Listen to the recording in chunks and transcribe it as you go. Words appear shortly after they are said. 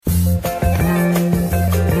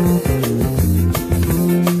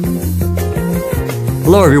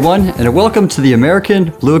Hello, everyone, and welcome to the American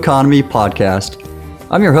Blue Economy Podcast.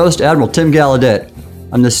 I'm your host, Admiral Tim Gallaudet.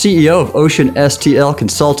 I'm the CEO of Ocean STL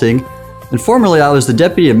Consulting, and formerly I was the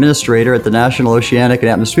Deputy Administrator at the National Oceanic and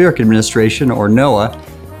Atmospheric Administration, or NOAA,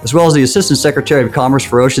 as well as the Assistant Secretary of Commerce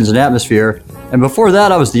for Oceans and Atmosphere, and before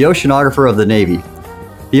that I was the Oceanographer of the Navy.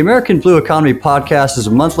 The American Blue Economy Podcast is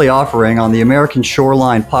a monthly offering on the American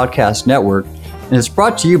Shoreline Podcast Network, and it's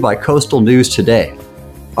brought to you by Coastal News Today.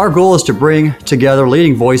 Our goal is to bring together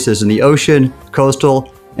leading voices in the ocean,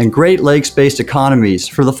 coastal, and Great Lakes-based economies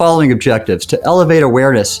for the following objectives: to elevate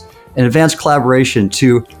awareness and advance collaboration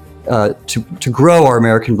to grow our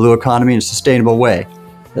American blue economy in a sustainable way.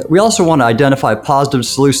 We also want to identify positive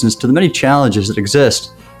solutions to the many challenges that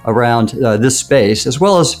exist around this space, as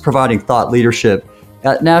well as providing thought leadership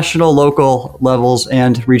at national, local levels,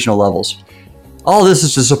 and regional levels. All this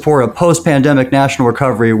is to support a post-pandemic national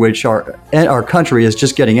recovery, which our country is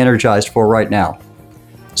just getting energized for right now.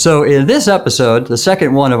 So in this episode, the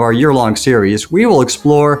second one of our year-long series, we will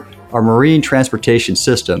explore our marine transportation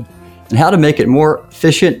system and how to make it more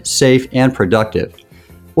efficient, safe, and productive.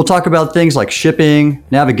 We'll talk about things like shipping,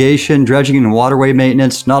 navigation, dredging and waterway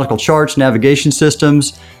maintenance, nautical charts, navigation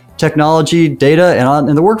systems, technology, data,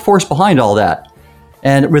 and the workforce behind all that.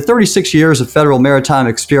 And with 36 years of federal maritime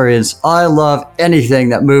experience, I love anything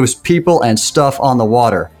that moves people and stuff on the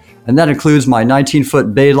water. And that includes my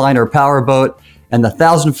 19-foot Bayliner powerboat and the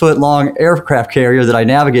 1,000-foot long aircraft carrier that I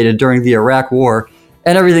navigated during the Iraq War,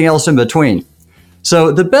 and everything else in between.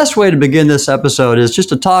 So the best way to begin this episode is just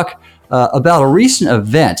to talk about a recent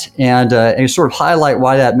event and sort of highlight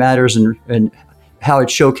why that matters and how it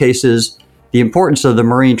showcases the importance of the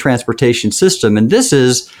marine transportation system. And this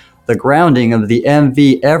is the grounding of the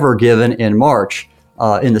MV Ever Given in March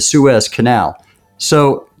in the Suez Canal.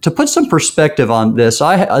 So to put some perspective on this,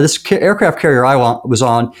 this aircraft carrier I was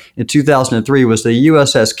on in 2003 was the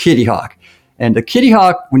USS Kitty Hawk. And the Kitty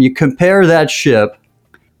Hawk, when you compare that ship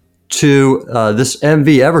to this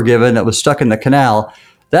MV Ever Given that was stuck in the canal,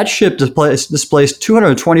 that ship displaced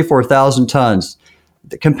 224,000 tons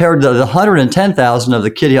compared to the 110,000 of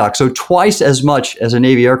the Kitty Hawk, so twice as much as a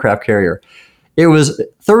Navy aircraft carrier. It was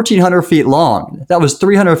 1,300 feet long. That was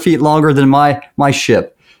 300 feet longer than my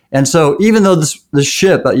ship. And so even though this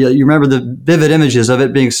ship, you remember the vivid images of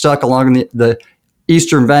it being stuck along the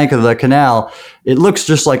eastern bank of the canal, it looks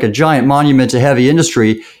just like a giant monument to heavy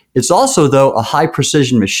industry. It's also, though, a high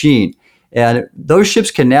precision machine. And those ships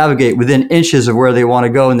can navigate within inches of where they want to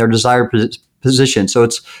go in their desired position. So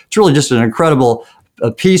it's really just an incredible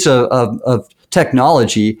piece of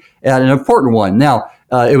technology and an important one. Now,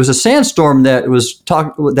 it was a sandstorm that was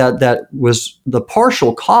that was the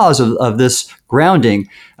partial cause of this grounding.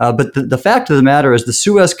 But the fact of the matter is the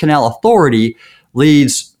Suez Canal Authority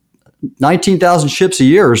leads 19,000 ships a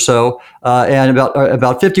year or so, and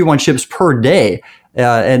about 51 ships per day.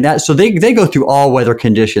 So they go through all weather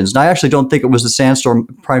conditions. And I actually don't think it was the sandstorm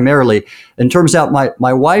primarily. And it turns out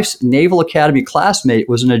my wife's Naval Academy classmate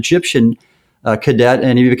was an Egyptian cadet,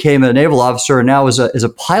 and he became a naval officer and now is a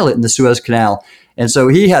pilot in the Suez Canal. And so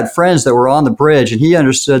he had friends that were on the bridge, and he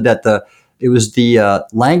understood that it was the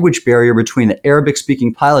language barrier between the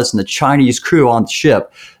Arabic-speaking pilots and the Chinese crew on the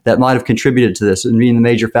ship that might have contributed to this and being the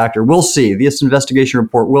major factor. We'll see. This investigation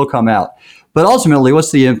report will come out. But ultimately,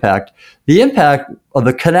 what's the impact? The impact of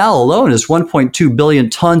the canal alone is 1.2 billion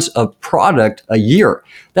tons of product a year.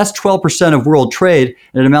 That's 12% of world trade,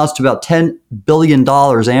 and it amounts to about $10 billion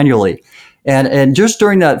annually. And just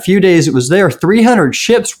during that few days it was there, 300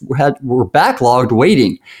 ships were backlogged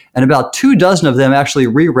waiting, and about 24 of them actually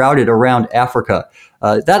rerouted around Africa.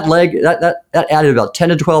 That added about 10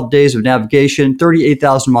 to 12 days of navigation,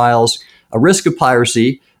 38,000 miles, a risk of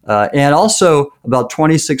piracy, and also about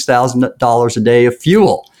 $26,000 a day of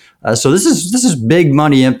fuel. So this is big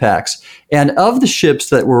money impacts. And of the ships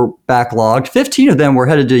that were backlogged, 15 of them were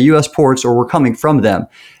headed to U.S. ports or were coming from them.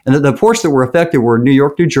 And the ports that were affected were New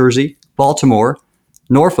York, New Jersey, Baltimore,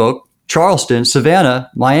 Norfolk, Charleston,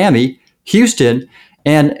 Savannah, Miami, Houston,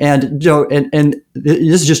 and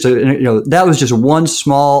this is just that was just one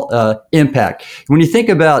small impact. When you think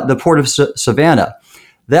about the port of Savannah,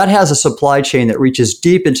 that has a supply chain that reaches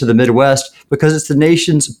deep into the Midwest because it's the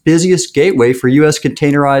nation's busiest gateway for U.S.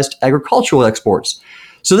 containerized agricultural exports.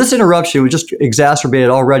 So this interruption was just exacerbated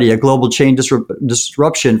already a global chain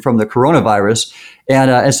disruption from the coronavirus,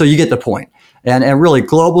 and so you get the point. And really,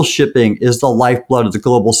 global shipping is the lifeblood of the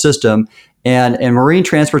global system, and marine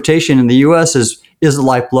transportation in the U.S. is the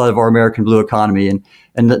lifeblood of our American blue economy.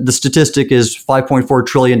 And the statistic is $5.4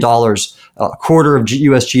 trillion, a quarter of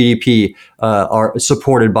U.S. GDP are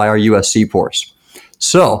supported by our U.S. seaports.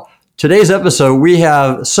 So today's episode, we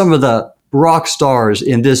have some of the rock stars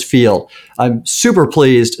in this field. I'm super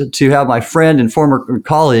pleased to have my friend and former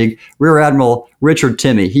colleague, Rear Admiral Richard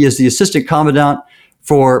Timmy. He is the Assistant Commandant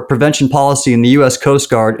for Prevention Policy in the U.S. Coast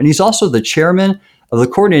Guard, and he's also the chairman of the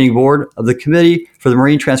coordinating board of the Committee for the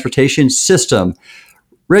Marine Transportation System.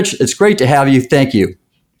 Rich, it's great to have you. Thank you.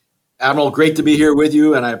 Admiral, great to be here with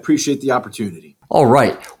you, and I appreciate the opportunity. All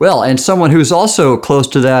right. Well, and someone who's also close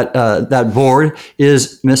to that board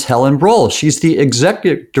is Miss Helen Brohl. She's the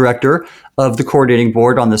executive director of the coordinating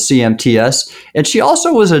board on the CMTS, and she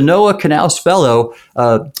also was a NOAA Knaus Fellow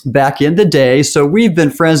back in the day. So we've been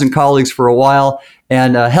friends and colleagues for a while.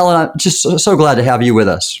 And Helen, I'm just so glad to have you with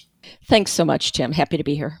us. Thanks so much, Tim. Happy to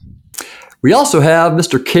be here. We also have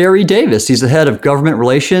Mr. Kerry Davis. He's the head of government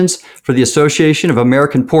relations for the Association of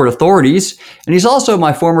American Port Authorities, and he's also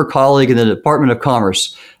my former colleague in the Department of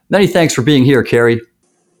Commerce. Many thanks for being here, Kerry.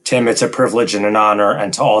 Tim, it's a privilege and an honor,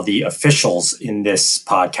 and to all the officials in this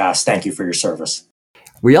podcast, thank you for your service.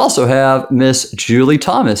 We also have Miss Julie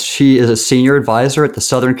Thomas. She is a senior advisor at the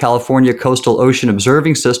Southern California Coastal Ocean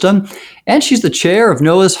Observing System, and she's the chair of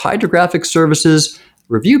NOAA's Hydrographic Services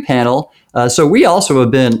Review Panel. So we also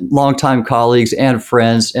have been longtime colleagues and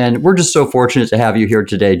friends, and we're just so fortunate to have you here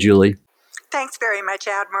today, Julie. Thanks very much,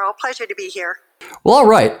 Admiral. Pleasure to be here. Well, all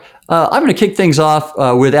right. I'm going to kick things off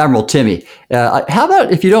with Admiral Timmy. How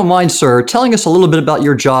about, if you don't mind, sir, telling us a little bit about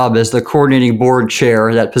your job as the coordinating board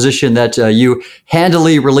chair, that position that you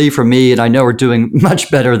handily relieve from me, and I know are doing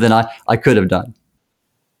much better than I could have done.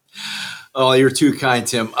 Oh, you're too kind,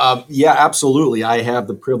 Tim. Yeah, absolutely. I have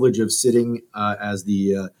the privilege of sitting as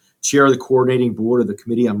the chair of the coordinating board of the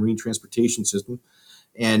Committee on Marine Transportation System.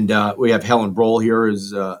 And we have Helen Brohl here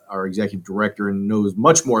as our executive director and knows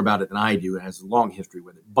much more about it than I do and has a long history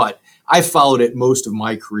with it. But I followed it most of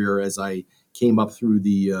my career as I came up through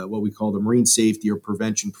the what we call the Marine Safety or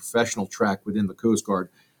Prevention professional track within the Coast Guard,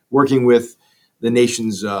 working with the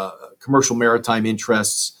nation's commercial maritime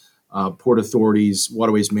interests, port authorities,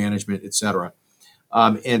 waterways management, et cetera.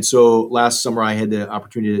 And so last summer, I had the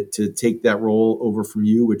opportunity to take that role over from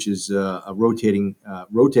you, which is a rotating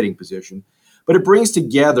position. But it brings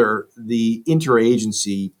together the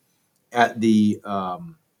interagency at the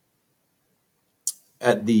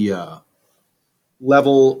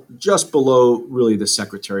level just below really the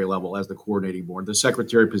secretary level as the coordinating board. The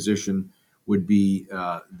secretary position would be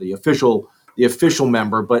the official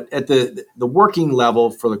member, but at the working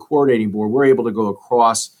level for the coordinating board, we're able to go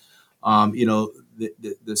across,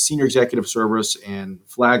 the senior executive service and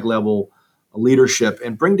flag level leadership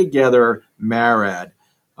and bring together MARAD,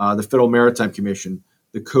 the Federal Maritime Commission,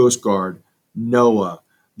 the Coast Guard, NOAA,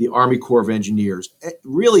 the Army Corps of Engineers,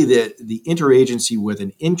 really the interagency with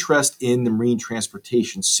an interest in the marine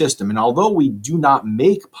transportation system. And although we do not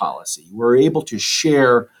make policy, we're able to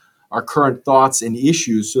share our current thoughts and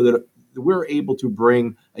issues so that we're able to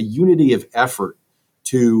bring a unity of effort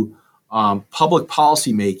to public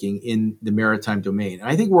policy making in the maritime domain. And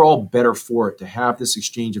I think we're all better for it to have this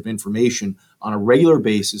exchange of information on a regular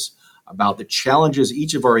basis about the challenges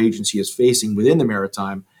each of our agency is facing within the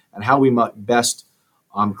maritime and how we might best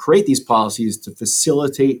create these policies to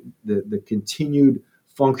facilitate the continued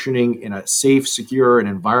functioning in a safe, secure, and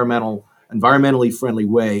environmentally friendly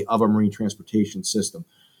way of our marine transportation system.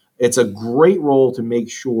 It's a great role to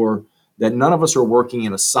make sure that none of us are working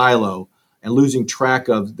in a silo and losing track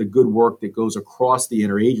of the good work that goes across the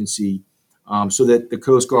interagency, so that the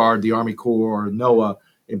Coast Guard, the Army Corps, NOAA,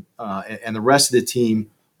 and the rest of the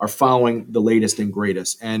team are following the latest and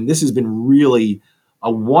greatest. And this has been really a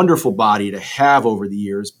wonderful body to have over the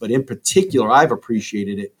years, but in particular, I've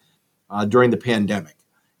appreciated it during the pandemic.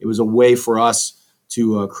 It was a way for us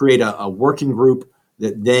to create a working group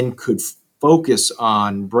that then could focus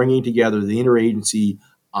on bringing together the interagency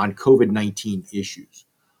on COVID-19 issues.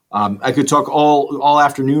 I could talk all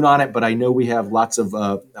afternoon on it, but I know we have lots of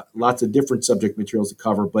different subject materials to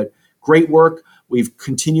cover. But great work. We've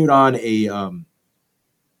continued on a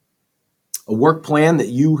work plan that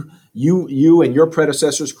you and your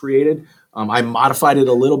predecessors created. I modified it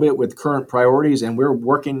a little bit with current priorities, and we're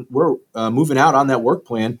moving out on that work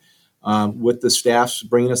plan with the staffs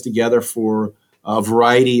bringing us together for a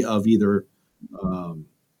variety of either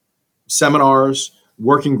seminars,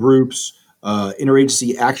 working groups,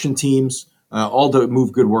 interagency action teams, all to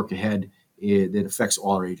move good work ahead that affects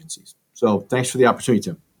all our agencies. So thanks for the opportunity,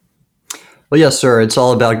 Tim. Well, yes, sir. It's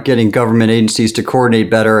all about getting government agencies to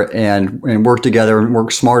coordinate better and work together and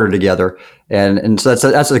work smarter together. And so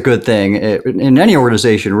that's a good thing in any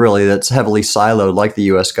organization, really, that's heavily siloed like the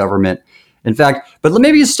U.S. government. In fact, but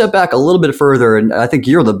maybe you step back a little bit further, and I think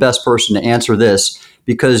you're the best person to answer this.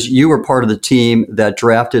 because you were part of the team that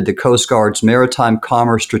drafted the Coast Guard's Maritime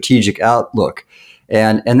Commerce Strategic Outlook.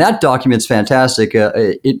 And that document's fantastic.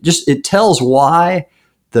 It tells why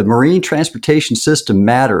the marine transportation system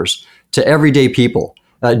matters to everyday people.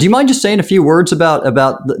 Do you mind just saying a few words about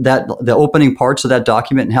the opening parts of that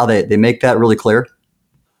document and how they make that really clear?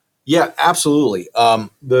 Yeah, absolutely.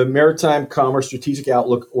 The Maritime Commerce Strategic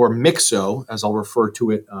Outlook, or MICSO, as I'll refer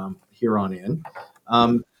to it here on in,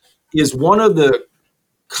 is one of the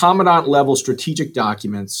Commandant level strategic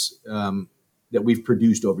documents that we've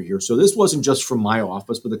produced over here. So this wasn't just from my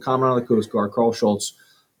office, but the Commandant of the Coast Guard, Carl Schultz,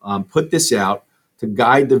 put this out to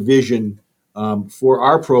guide the vision for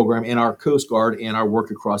our program and our Coast Guard and our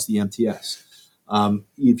work across the MTS.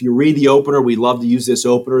 If you read the opener, we love to use this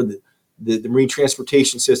opener. The marine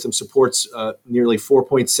transportation system supports nearly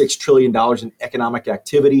 $4.6 trillion in economic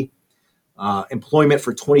activity, employment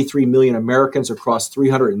for 23 million Americans across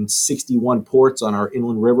 361 ports on our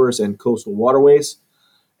inland rivers and coastal waterways.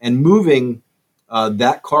 And moving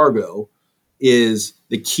that cargo is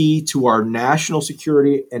the key to our national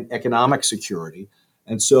security and economic security.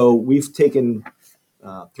 And so we've taken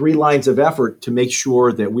 3 lines of effort to make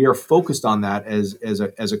sure that we are focused on that as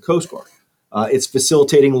a Coast Guard. It's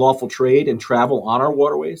facilitating lawful trade and travel on our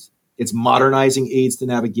waterways. It's modernizing aids to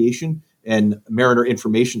navigation and mariner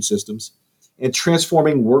information systems, and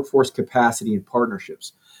transforming workforce capacity and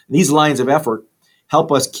partnerships. And these lines of effort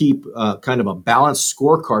help us keep kind of a balanced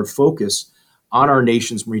scorecard focus on our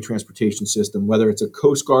nation's marine transportation system, whether it's a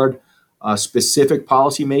Coast Guard specific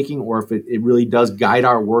policymaking or if it really does guide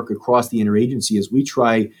our work across the interagency as we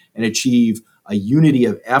try and achieve a unity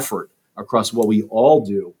of effort across what we all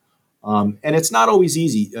do. And it's not always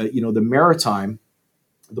easy. The maritime,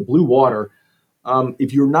 the blue water,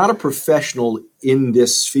 if you're not a professional in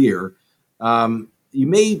this sphere,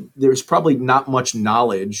 there's probably not much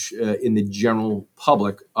knowledge in the general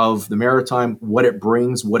public of the maritime, what it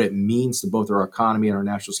brings, what it means to both our economy and our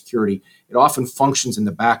national security. It often functions in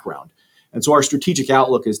the background. And so our strategic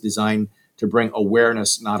outlook is designed to bring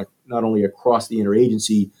awareness not only across the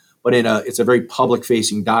interagency, but it's a very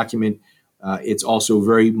public-facing document. It's also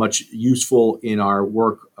very much useful in our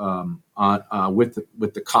work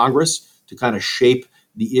with the Congress to kind of shape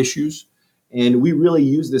the issues. And we really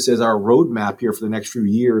use this as our roadmap here for the next few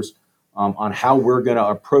years on how we're going to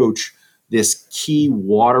approach this key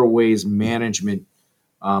waterways management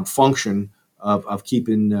function of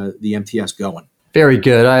keeping the MTS going. Very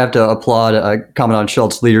good. I have to applaud Commandant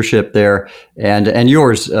Schultz's leadership there and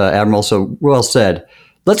yours, Admiral. So well said.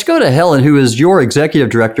 Let's go to Helen, who is your executive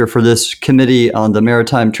director for this committee on the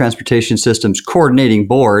Maritime Transportation Systems Coordinating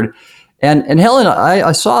Board. And Helen,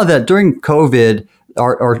 I saw that during COVID,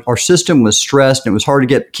 our system was stressed and it was hard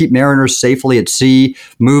to keep mariners safely at sea,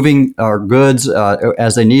 moving our goods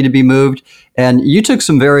as they need to be moved. And you took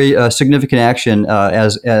some very significant action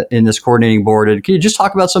in this coordinating board. And can you just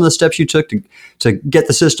talk about some of the steps you took to get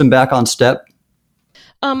the system back on step?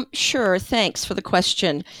 Sure. Thanks for the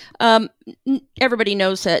question. Everybody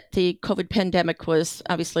knows that the COVID pandemic was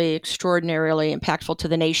obviously extraordinarily impactful to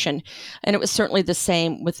the nation, and it was certainly the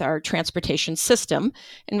same with our transportation system,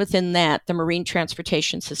 and within that, the marine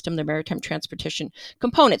transportation system, the maritime transportation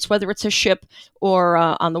components, whether it's a ship or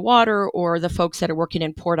on the water or the folks that are working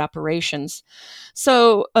in port operations.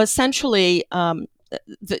 So essentially,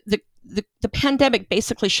 the pandemic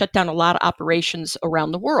basically shut down a lot of operations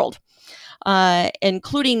around the world.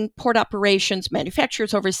 Including port operations,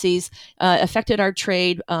 manufacturers overseas, affected our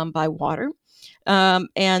trade by water.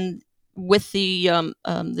 And with we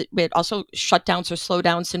had also shutdowns or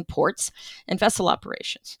slowdowns in ports and vessel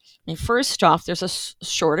operations. I mean, first off, there's a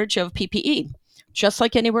shortage of PPE, just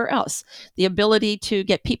like anywhere else. The ability to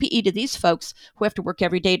get PPE to these folks who have to work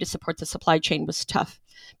every day to support the supply chain was tough,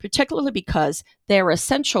 particularly because they were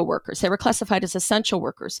essential workers. They were classified as essential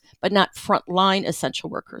workers, but not frontline essential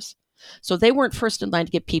workers. So they weren't first in line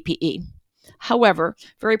to get PPE. However,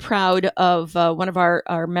 very proud of one of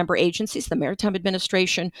our member agencies, the Maritime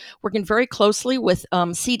Administration, working very closely with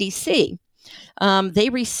CDC.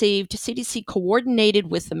 CDC coordinated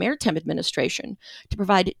with the Maritime Administration to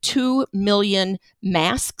provide 2 million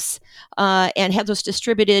masks and had those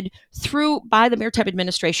distributed by the Maritime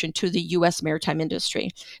Administration to the U.S. maritime industry.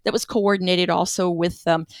 That was coordinated also with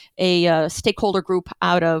a stakeholder group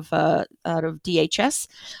out of DHS,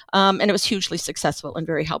 and it was hugely successful and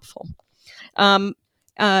very helpful.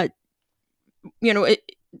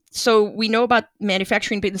 So we know about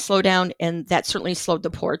manufacturing being slowed down, and that certainly slowed the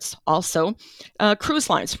ports also. Cruise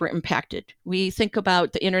lines were impacted. We think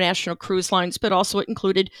about the international cruise lines, but also it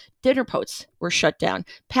included dinner boats were shut down.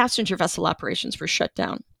 Passenger vessel operations were shut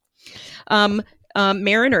down.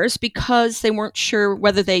 mariners, because they weren't sure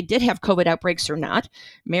whether they did have COVID outbreaks or not,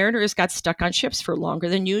 mariners got stuck on ships for longer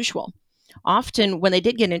than usual. Often when they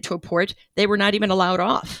did get into a port, they were not even allowed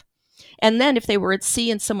off. And then if they were at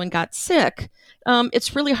sea and someone got sick,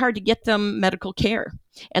 it's really hard to get them medical care.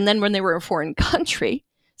 And then when they were in a foreign country,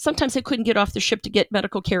 sometimes they couldn't get off the ship to get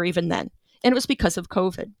medical care even then. And it was because of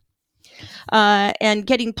COVID. And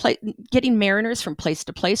getting mariners from place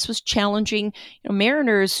to place was challenging.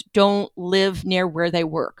 Mariners don't live near where they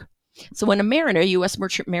work. So when a U.S.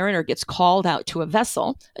 merchant mariner, gets called out to a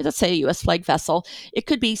vessel, let's say a U.S. flag vessel, it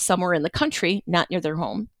could be somewhere in the country, not near their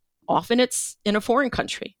home. Often it's in a foreign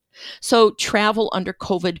country. So travel under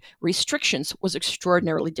COVID restrictions was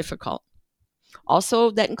extraordinarily difficult.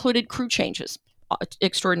 Also, that included crew changes,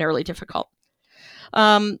 extraordinarily difficult.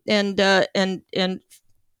 And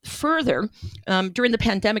further, during the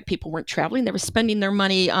pandemic, people weren't traveling. They were spending their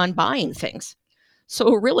money on buying things.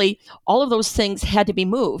 So really, all of those things had to be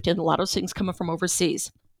moved, and a lot of those things coming from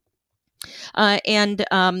overseas.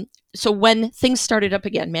 So when things started up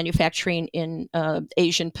again, manufacturing in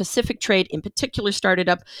Asian Pacific trade in particular started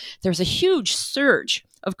up, there's a huge surge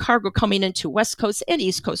of cargo coming into West Coast and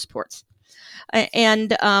East Coast ports.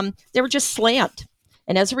 And they were just slammed.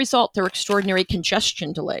 And as a result, there were extraordinary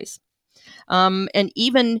congestion delays. And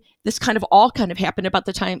even this all happened about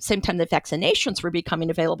the same time that vaccinations were becoming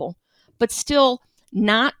available, but still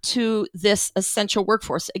not to this essential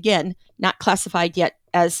workforce, again, not classified yet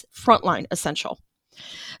as frontline essential.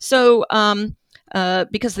 So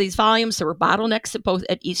because of these volumes, there were bottlenecks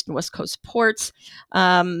at East and West Coast ports,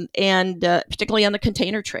 and particularly on the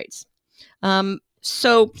container trades.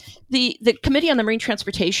 So the Committee on the Marine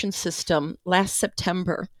Transportation System last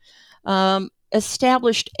September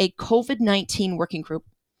established a COVID-19 working group.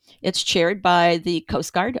 It's chaired by the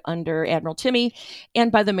Coast Guard under Admiral Timmy and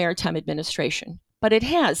by the Maritime Administration. But it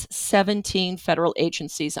has 17 federal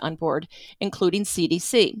agencies on board, including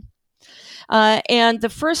CDC. And the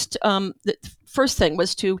first thing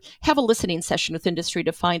was to have a listening session with industry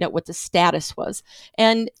to find out what the status was.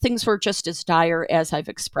 And things were just as dire as I've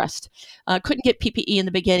expressed. Couldn't get PPE in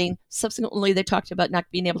the beginning. Subsequently, they talked about not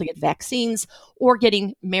being able to get vaccines or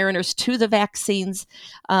getting mariners to the vaccines.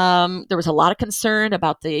 There was a lot of concern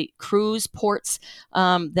about the cruise ports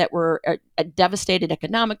that were devastated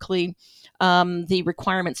economically. The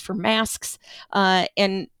requirements for masks,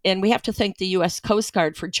 and we have to thank the U.S. Coast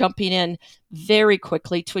Guard for jumping in very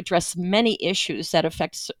quickly to address many issues that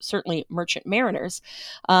affect certainly merchant mariners.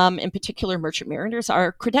 In particular, merchant mariners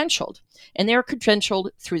are credentialed, and they are credentialed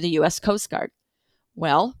through the U.S. Coast Guard.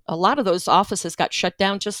 Well, a lot of those offices got shut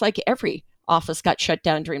down, just like every office got shut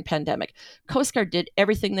down during pandemic. Coast Guard did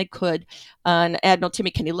everything they could, and Admiral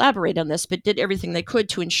Timmy can elaborate on this, but did everything they could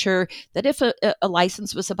to ensure that if a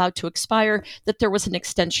license was about to expire, that there was an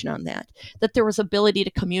extension on that there was ability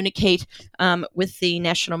to communicate with the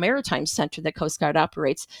National Maritime Center that Coast Guard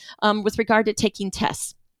operates with regard to taking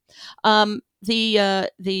tests.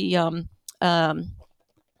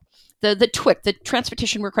 The TWIC, the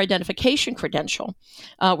Transportation Worker Identification Credential,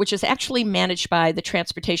 which is actually managed by the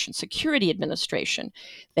Transportation Security Administration,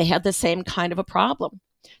 they had the same kind of a problem.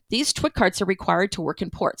 These TWIC cards are required to work in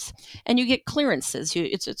ports, and you get clearances.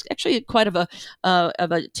 It's actually quite of a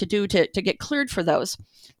to-do to get cleared for those,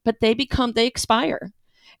 but they expire.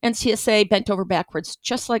 And CSA bent over backwards,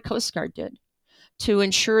 just like Coast Guard did, to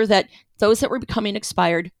ensure that those that were becoming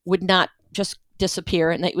expired would not just disappear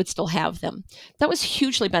and they would still have them. That was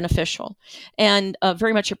hugely beneficial and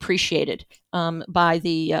very much appreciated by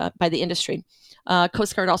the industry.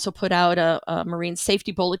 Coast Guard also put out a marine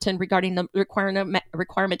safety bulletin regarding the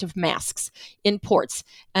requirement of masks in ports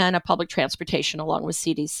and a public transportation along with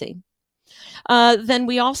CDC. Then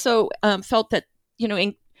we also felt that,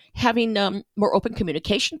 in having more open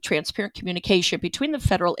communication, transparent communication between the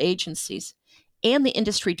federal agencies and the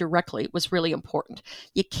industry directly was really important.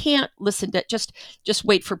 You can't listen to just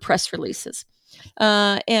wait for press releases.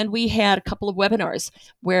 And we had a couple of webinars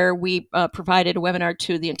where we provided a webinar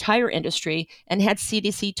to the entire industry and had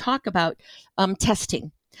CDC talk about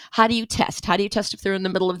testing. How do you test? How do you test if they're in the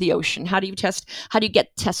middle of the ocean? How do you test? How do you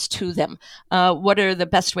get tests to them? What are the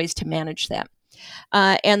best ways to manage that?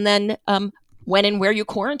 And then when and where you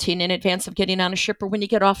quarantine in advance of getting on a ship or when you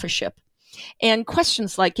get off a ship. And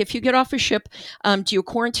questions like, if you get off a ship, do you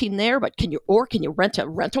quarantine there? But can you rent a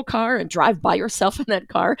rental car and drive by yourself in that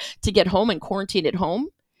car to get home and quarantine at home?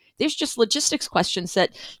 There's just logistics questions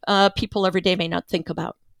that people every day may not think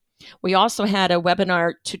about. We also had a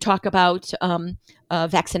webinar to talk about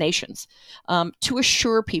vaccinations, to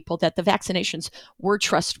assure people that the vaccinations were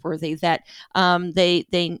trustworthy, that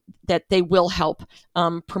they will help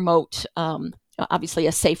promote obviously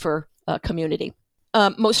a safer community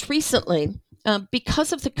most recently,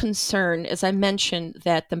 because of the concern, as I mentioned,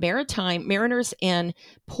 that the maritime mariners and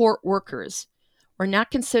port workers are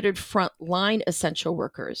not considered frontline essential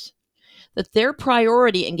workers, that their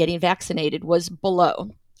priority in getting vaccinated was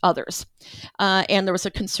below others. And there was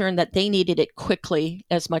a concern that they needed it quickly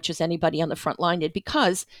as much as anybody on the front line did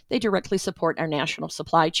because they directly support our national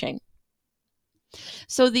supply chain.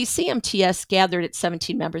 So the CMTS gathered its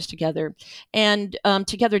 17 members together and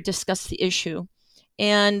together discussed the issue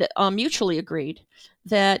and mutually agreed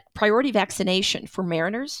that priority vaccination for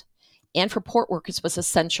mariners and for port workers was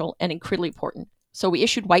essential and incredibly important. So we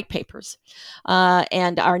issued white papers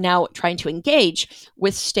and are now trying to engage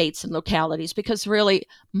with states and localities because really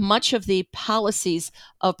much of the policies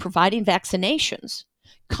of providing vaccinations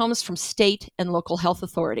comes from state and local health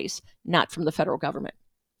authorities, not from the federal government.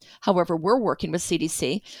 However, we're working with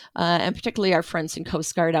CDC and particularly our friends in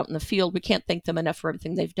Coast Guard out in the field. We can't thank them enough for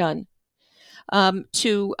everything they've done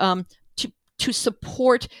to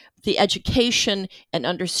support the education and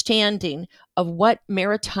understanding of what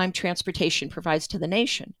maritime transportation provides to the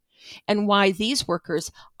nation and why these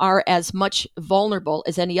workers are as much vulnerable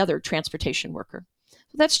as any other transportation worker.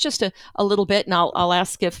 That's just a little bit, and I'll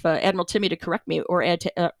ask if Admiral Timmy to correct me or add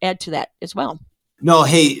to that as well. No,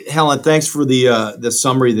 hey, Helen, thanks for the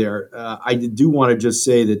summary there. I do want to just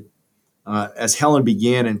say that as Helen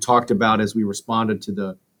began and talked about as we responded to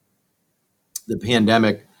the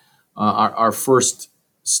pandemic, our first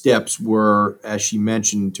steps were, as she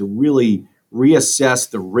mentioned, to really reassess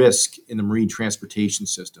the risk in the marine transportation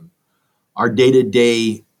system. Our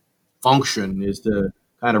day-to-day function is to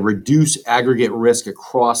kind of reduce aggregate risk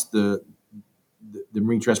across the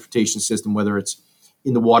marine transportation system, whether it's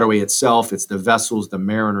in the waterway itself, it's the vessels, the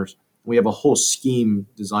mariners. We have a whole scheme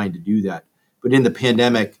designed to do that. But in the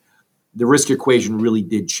pandemic, the risk equation really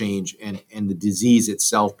did change, and the disease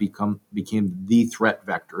itself became the threat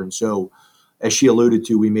vector. And so, as she alluded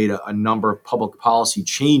to, we made a number of public policy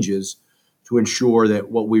changes to ensure that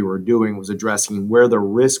what we were doing was addressing where the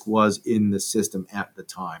risk was in the system at the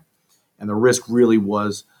time. And the risk really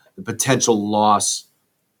was the potential loss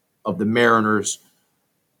of the mariners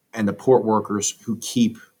and the port workers who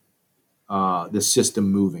keep the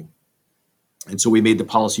system moving. And so we made the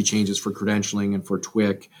policy changes for credentialing and for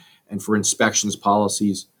TWIC and for inspections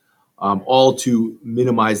policies, all to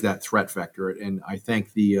minimize that threat vector. And I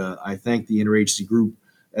thank the interagency group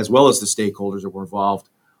as well as the stakeholders that were involved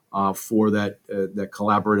for that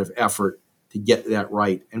collaborative effort to get that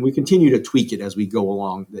right. And we continue to tweak it as we go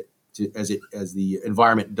along, as the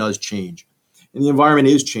environment does change. And the environment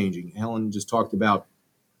is changing. Helen just talked about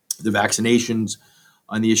the vaccinations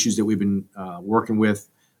on the issues that we've been working with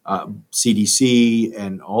CDC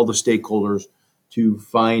and all the stakeholders to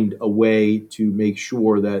find a way to make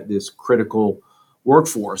sure that this critical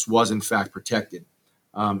workforce was in fact protected.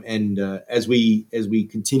 And as we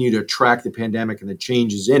continue to track the pandemic and the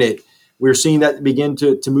changes in it, we're seeing that begin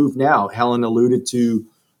to move now. Helen alluded to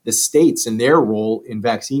the states and their role in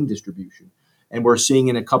vaccine distribution. And we're seeing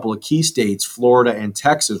in a couple of key states, Florida and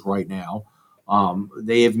Texas right now,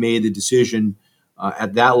 they have made the decision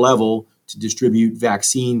at that level to distribute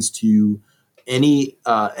vaccines to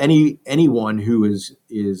anyone who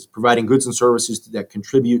is providing goods and services that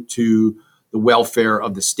contribute to the welfare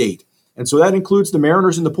of the state. And so that includes the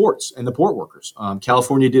mariners in the ports and the port workers.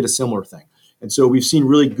 California did a similar thing. And so we've seen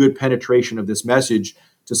really good penetration of this message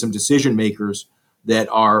to some decision makers that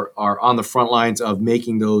are on the front lines of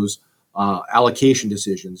making those allocation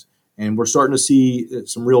decisions. And we're starting to see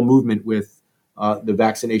some real movement with the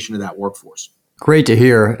vaccination of that workforce. Great to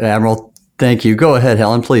hear, Admiral. Thank you. Go ahead,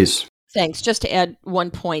 Helen, please. Thanks. Just to add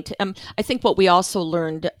one point, I think what we also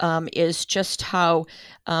learned is just how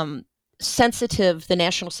sensitive the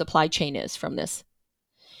national supply chain is from this.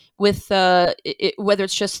 With whether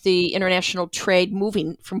it's just the international trade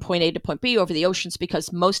moving from point A to point B over the oceans,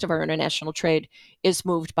 because most of our international trade is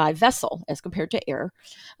moved by vessel as compared to air.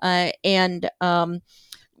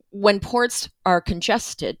 When ports are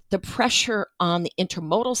congested, the pressure on the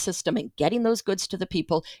intermodal system and getting those goods to the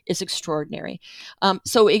people is extraordinary.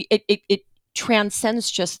 So it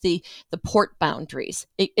transcends just the port boundaries.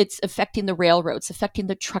 It's affecting the railroads, affecting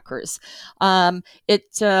the truckers.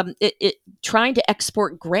 It's trying to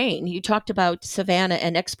export grain. You talked about Savannah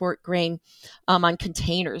and export grain on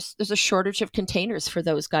containers. There's a shortage of containers for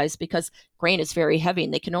those guys because grain is very heavy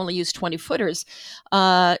and they can only use 20-footers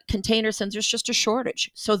containers, and there's just a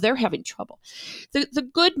shortage. So they're having trouble. The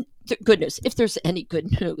good news, if there's any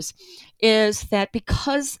good news, is that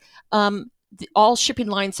because all shipping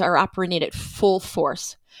lines are operating at full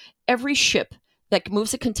force. Every ship that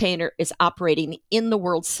moves a container is operating in the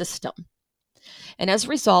world system. And as a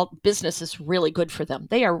result, business is really good for them.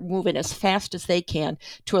 They are moving as fast as they can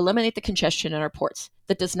to eliminate the congestion in our ports.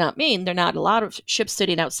 That does not mean there are not a lot of ships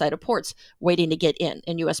sitting outside of ports waiting to get in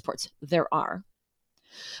U.S. ports. There are.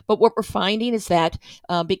 But what we're finding is that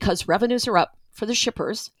because revenues are up for the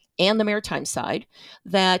shippers and the maritime side,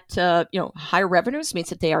 that higher revenues means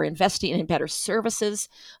that they are investing in better services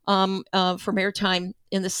for maritime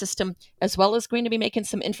in the system, as well as going to be making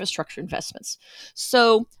some infrastructure investments.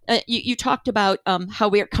 So you talked about how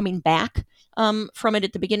we are coming back from it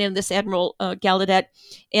at the beginning of this, Admiral Gallaudet,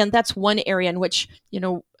 and that's one area in which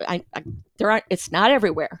it's not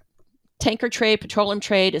everywhere. Tanker trade, petroleum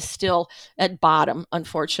trade is still at bottom,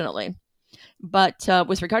 unfortunately. But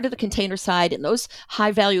with regard to the container side and those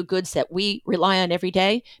high value goods that we rely on every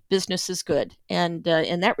day, business is good. And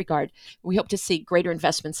in that regard, we hope to see greater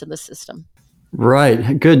investments in the system.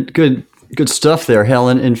 Right. Good stuff there,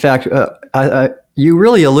 Helen. In fact, you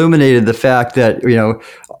really illuminated the fact that,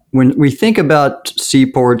 when we think about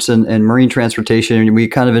seaports and marine transportation, we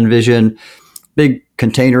kind of envision big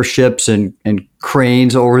container ships and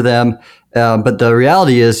cranes over them. But the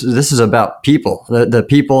reality is this is about people, the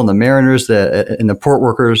people and the mariners and the port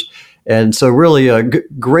workers. And so really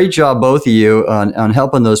great job, both of you, on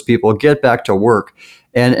helping those people get back to work.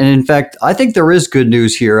 And in fact, I think there is good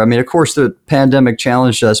news here. I mean, of course, the pandemic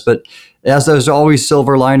challenged us, but as there's always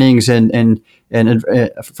silver linings and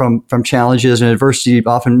from challenges, and adversity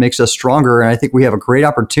often makes us stronger. And I think we have a great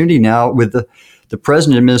opportunity now with the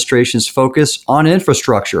present administration's focus on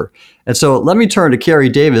infrastructure. And so let me turn to Carrie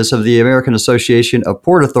Davis of the American Association of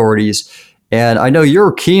Port Authorities. And I know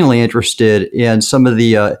you're keenly interested in some of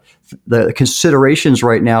the considerations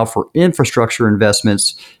right now for infrastructure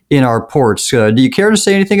investments in our ports. Do you care to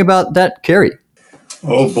say anything about that, Carrie?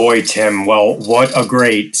 Oh boy, Tim. Well, what a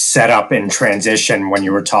great setup and transition when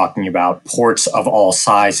you were talking about ports of all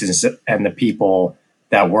sizes and the people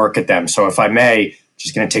that work at them. So if I may,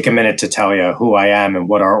 just going to take a minute to tell you who I am and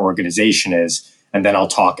what our organization is, and then I'll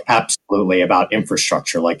talk absolutely about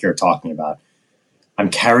infrastructure like you're talking about. I'm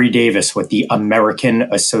Carrie Davis with the American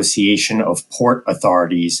Association of Port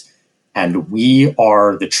Authorities, and we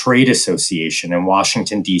are the trade association in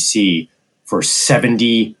Washington, D.C. for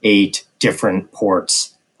 78 different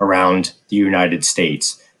ports around the United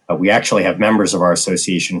States. We actually have members of our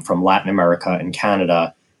association from Latin America and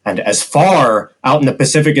Canada, and as far out in the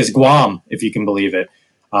Pacific as Guam, if you can believe it.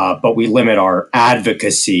 But we limit our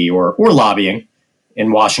advocacy or lobbying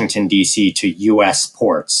in Washington, D.C. to U.S.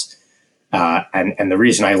 ports. And the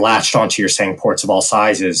reason I latched onto your saying ports of all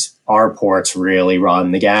sizes, our ports really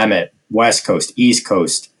run the gamut. West Coast, East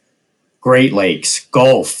Coast, Great Lakes,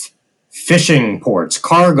 Gulf, fishing ports,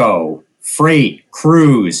 cargo, freight,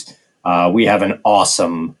 cruise. We have an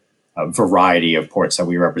awesome variety of ports that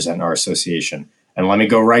we represent in our association. And let me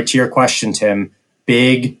go right to your question, Tim.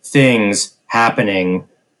 Big things happening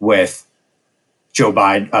with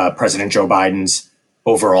President Joe Biden's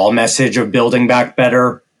overall message of building back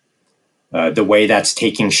better, the way that's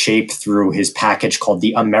taking shape through his package called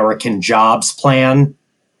the American Jobs Plan.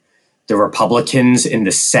 The Republicans in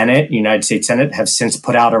the Senate, United States Senate, have since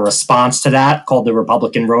put out a response to that called the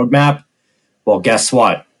Republican Roadmap. Well, guess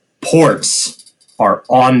what? Ports are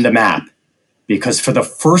on the map because for the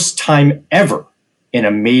first time ever in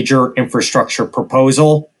a major infrastructure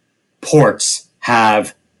proposal, ports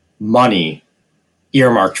have money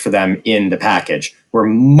earmarked for them in the package. We're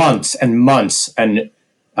months and months and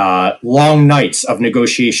long nights of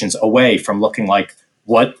negotiations away from looking like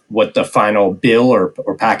what the final bill or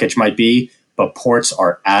package might be, but ports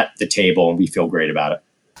are at the table and we feel great about it.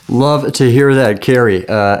 Love to hear that, Carrie.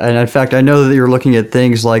 And in fact, I know that you're looking at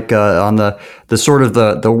things like on the sort of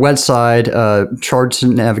the wet side, charts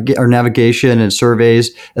and navigation and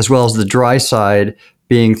surveys, as well as the dry side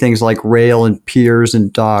being things like rail and piers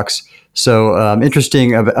and docks. So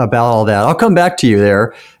interesting about all that. I'll come back to you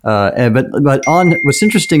there. But on what's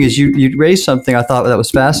interesting is you raised something I thought that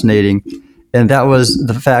was fascinating, and that was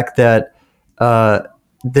the fact that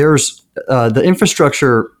there's the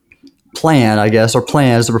infrastructure plan, I guess, or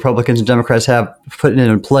plans the Republicans and Democrats have put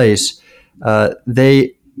in place.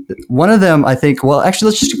 One of them, I think, well, actually,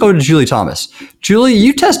 let's just go to Julie Thomas. Julie,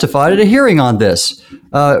 you testified at a hearing on this.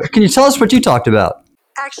 Can you tell us what you talked about?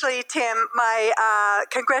 Actually, Tim, my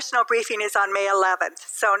congressional briefing is on May 11th,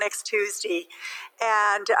 so next Tuesday,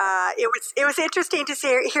 and it was interesting to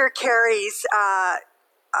hear Carrie's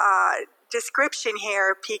description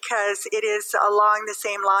here because it is along the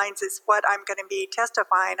same lines as what I'm going to be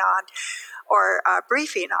testifying on or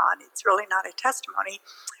briefing on. It's really not a testimony.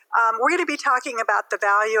 We're going to be talking about the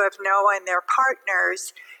value of NOAA and their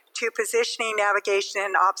partners to positioning, navigation,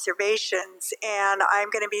 and observations. And I'm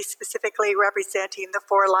going to be specifically representing the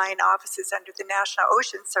 4 line offices under the National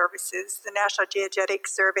Ocean Services, the National Geodetic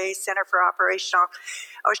Survey Center for Operational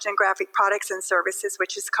Oceanographic Products and Services,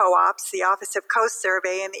 which is COOPS, the Office of Coast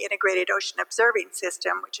Survey, and the Integrated Ocean Observing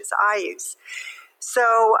System, which is IOS.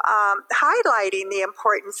 So highlighting the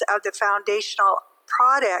importance of the foundational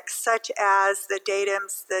products such as the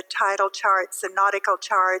datums, the tidal charts, the nautical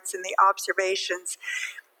charts, and the observations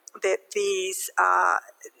that these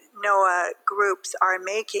NOAA groups are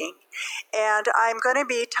making. And I'm going to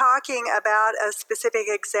be talking about a specific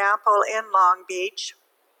example in Long Beach,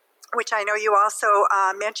 which I know you also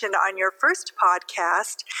mentioned on your first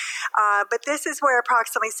podcast. But this is where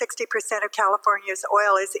approximately 60% of California's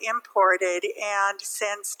oil is imported. And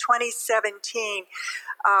since 2017,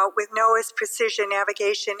 with NOAA's precision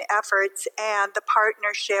navigation efforts and the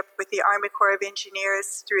partnership with the Army Corps of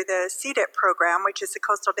Engineers through the CDIP program, which is the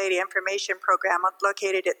Coastal Data Information Program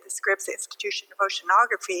located at the Scripps Institution of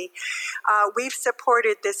Oceanography, we've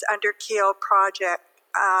supported this Underkeel project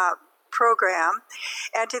program.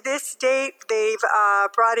 And to this date, they've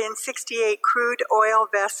brought in 68 crude oil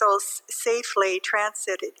vessels safely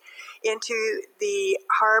transited into the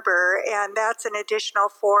harbor, and that's an additional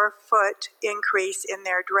 4-foot increase in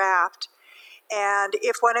their draft. And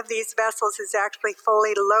if one of these vessels is actually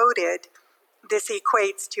fully loaded, this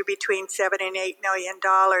equates to between $7 and $8 million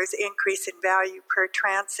increase in value per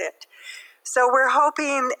transit. So we're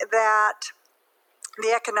hoping that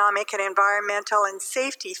the economic and environmental and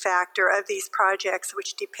safety factor of these projects,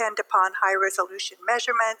 which depend upon high-resolution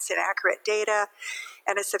measurements and accurate data,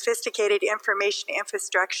 and a sophisticated information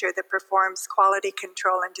infrastructure that performs quality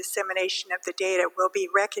control and dissemination of the data, will be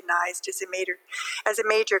recognized as a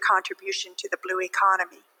major contribution to the blue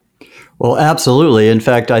economy. Well, absolutely. In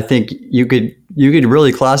fact, I think you could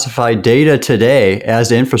really classify data today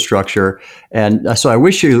as infrastructure. And so I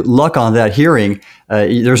wish you luck on that hearing.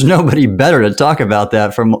 There's nobody better to talk about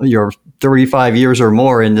that from your 35 years or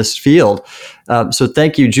more in this field. So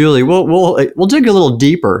thank you, Julie. We'll dig a little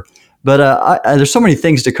deeper. But there's so many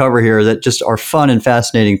things to cover here that just are fun and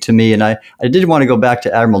fascinating to me. And I did want to go back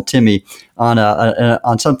to Admiral Timmy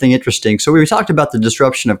on something interesting. So we talked about the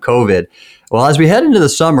disruption of COVID. Well, as we head into the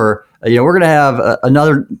summer, we're going to have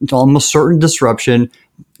another almost certain disruption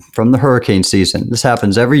from the hurricane season. This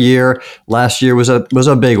happens every year. Last year was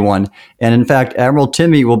a big one. And in fact, Admiral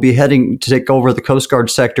Timmy will be heading to take over the Coast Guard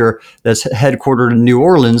sector that's headquartered in New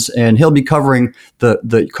Orleans, and he'll be covering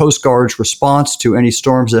the Coast Guard's response to any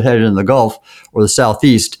storms that headed in the Gulf or the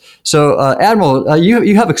Southeast. So, Admiral,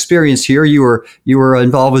 you have experience here. You were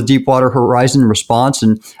involved with Deepwater Horizon response,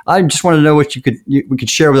 and I just want to know what we could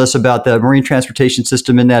share with us about the marine transportation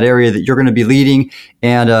system in that area that you're going to be leading,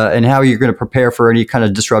 and how you're going to prepare for any kind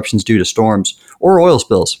of disruptions due to storms or oil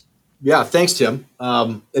spills. Yeah, thanks, Tim.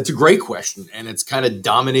 It's a great question, and it's kind of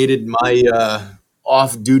dominated my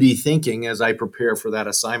off-duty thinking as I prepare for that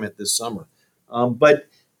assignment this summer. But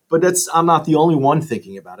I'm not the only one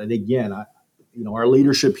thinking about it. Again, our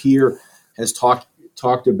leadership here has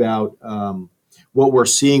talked about what we're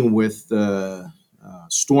seeing with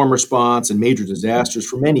storm response and major disasters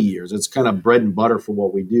for many years. It's kind of bread and butter for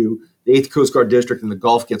what we do. The 8th Coast Guard District in the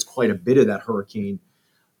Gulf gets quite a bit of that hurricane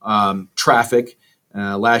traffic.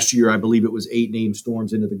 Last year, I believe it was 8 named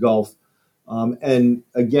storms into the Gulf. And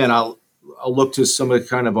again, I'll look to some of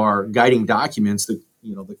kind of our guiding documents.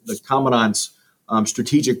 The Commandant's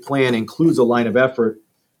strategic plan includes a line of effort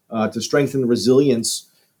to strengthen resilience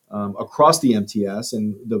across the MTS.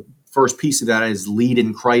 And the first piece of that is lead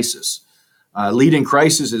in crisis. Lead in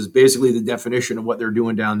crisis is basically the definition of what they're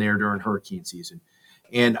doing down there during hurricane season.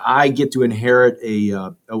 And I get to inherit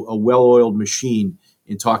a well-oiled machine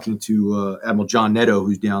in talking to Admiral John Netto,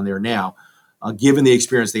 who's down there now, given the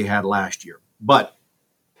experience they had last year. But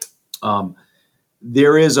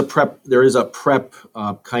there is a prep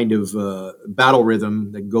kind of battle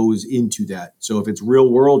rhythm that goes into that. So if it's real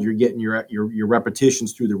world, you're getting your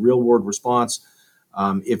repetitions through the real world response.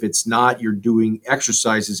 If it's not, you're doing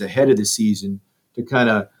exercises ahead of the season to kind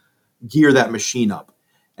of gear that machine up.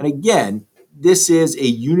 And again, this is a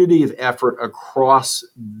unity of effort across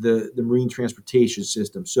the marine transportation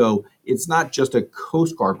system. So it's not just a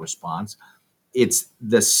Coast Guard response. It's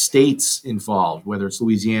the states involved, whether it's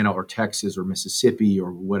Louisiana or Texas or Mississippi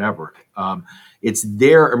or whatever. It's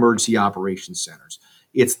their emergency operations centers.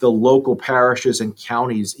 It's the local parishes and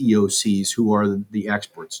counties EOCs who are the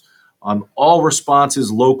experts. All response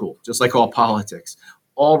is local, just like all politics.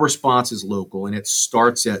 All response is local, and it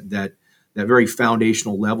starts at that very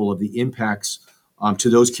foundational level of the impacts to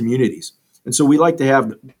those communities. And so we like to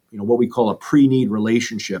have what we call a pre-need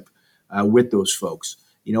relationship with those folks.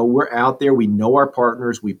 we're out there. We know our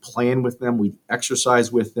partners. We plan with them. We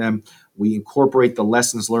exercise with them. We incorporate the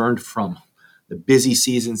lessons learned from the busy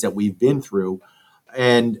seasons that we've been through.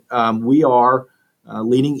 And we are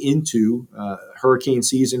leaning into hurricane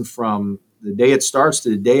season from the day it starts to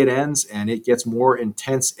the day it ends, and it gets more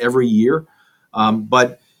intense every year.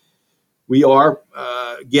 But we are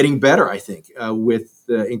getting better, I think, with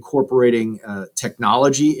incorporating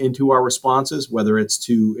technology into our responses, whether it's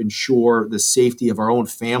to ensure the safety of our own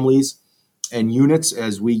families and units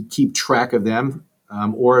as we keep track of them,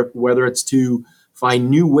 or whether it's to find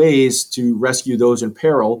new ways to rescue those in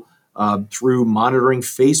peril through monitoring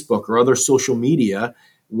Facebook or other social media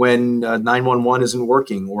when 911 isn't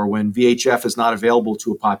working or when VHF is not available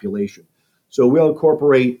to a population. So we'll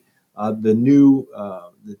incorporate the new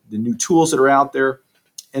tools that are out there.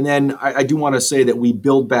 And then I do want to say that we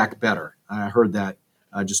build back better. I heard that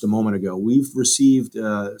just a moment ago. We've received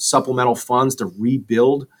supplemental funds to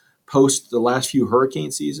rebuild post the last few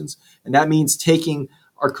hurricane seasons. And that means taking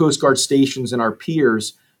our Coast Guard stations and our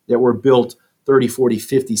piers that were built 30, 40,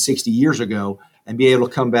 50, 60 years ago and be able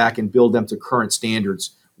to come back and build them to current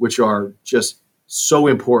standards, which are just so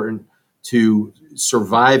important to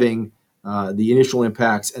surviving the initial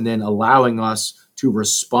impacts and then allowing us to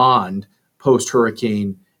respond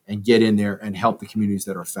post-hurricane and get in there and help the communities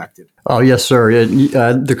that are affected. Oh, yes, sir.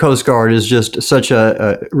 The Coast Guard is just such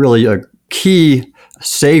really a key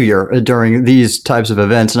savior during these types of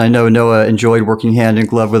events. And I know NOAA enjoyed working hand in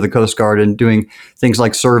glove with the Coast Guard and doing things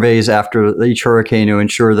like surveys after each hurricane to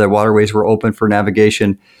ensure that waterways were open for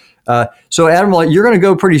navigation. So, Admiral, you're going to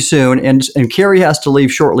go pretty soon, and Carrie has to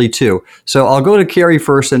leave shortly too. So I'll go to Carrie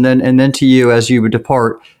first, and then to you as you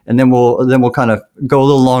depart, and then we'll kind of go a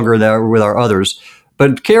little longer there with our others.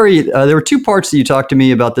 But Carrie, there were two parts that you talked to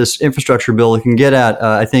me about this infrastructure bill that can get at,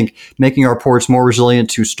 I think, making our ports more resilient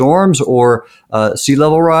to storms or sea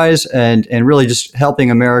level rise, and really just helping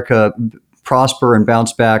America prosper and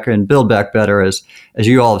bounce back and build back better, as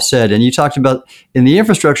you all have said. And you talked about in the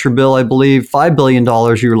infrastructure bill, I believe, $5 billion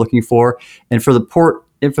you were looking for, and for the Port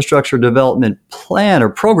Infrastructure Development Plan or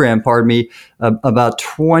program, pardon me, about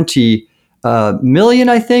 20 million,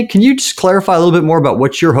 I think. Can you just clarify a little bit more about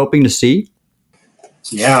what you're hoping to see?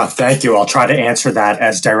 Yeah, thank you. I'll try to answer that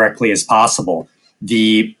as directly as possible.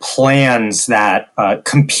 The plans that,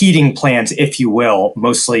 competing plans, if you will,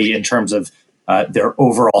 mostly in terms of their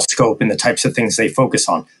overall scope and the types of things they focus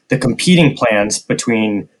on. The competing plans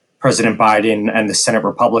between President Biden and the Senate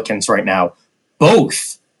Republicans right now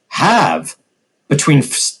both have between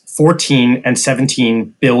 14 and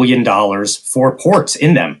 $17 billion for ports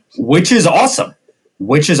in them, which is awesome.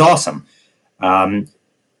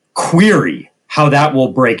 Query how that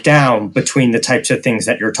will break down between the types of things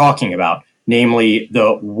that you're talking about, namely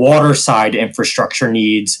the water side infrastructure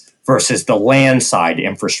needs versus the land side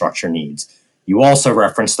infrastructure needs. You also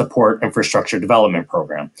referenced the Port Infrastructure Development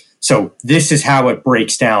Program. So this is how it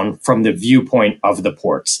breaks down from the viewpoint of the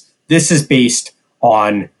ports. This is based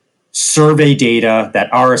on survey data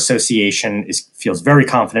that our association feels very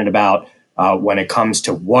confident about when it comes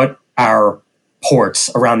to what our ports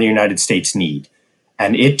around the United States need.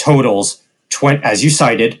 And it totals, as you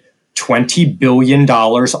cited, $20 billion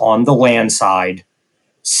on the land side,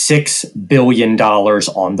 $6 billion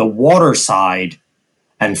on the water side,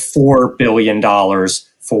 and $4 billion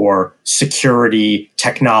for security,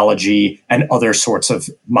 technology, and other sorts of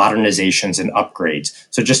modernizations and upgrades.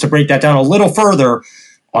 So just to break that down a little further,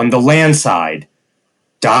 on the land side,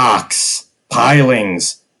 docks,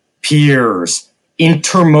 pilings, piers,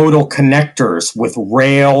 intermodal connectors with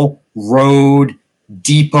rail, road,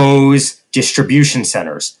 depots, distribution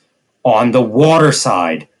centers. On the water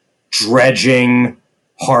side, dredging,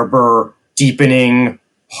 harbor deepening,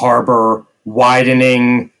 harbor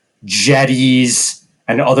widening, jetties,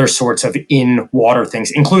 and other sorts of in-water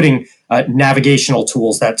things, including navigational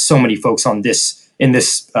tools that so many folks in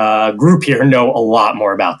this group here know a lot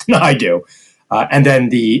more about than I do. And then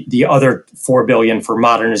the other $4 billion for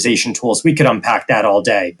modernization tools. We could unpack that all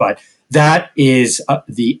day, but that is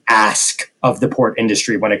the ask of the port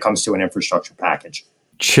industry when it comes to an infrastructure package.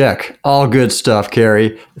 Check. All good stuff,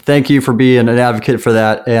 Carrie. Thank you for being an advocate for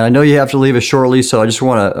that. And I know you have to leave us shortly, so I just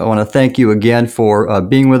want to thank you again for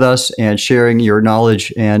being with us and sharing your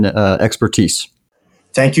knowledge and expertise.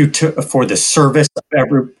 Thank you for the service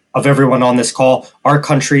of everyone on this call. Our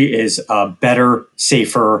country is better,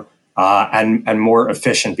 safer, and more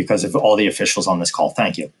efficient because of all the officials on this call.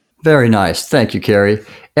 Thank you. Very nice. Thank you, Carrie.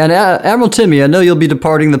 And Admiral Timmy, I know you'll be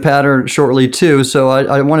departing the pattern shortly too, so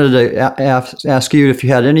I wanted to ask you if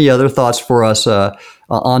you had any other thoughts for us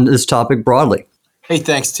on this topic broadly. Hey,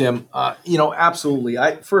 thanks, Tim. Absolutely.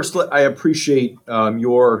 I appreciate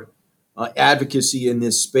your advocacy in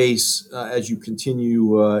this space as you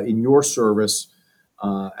continue in your service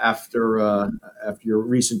after your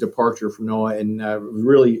recent departure from NOAA, and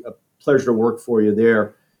really a pleasure to work for you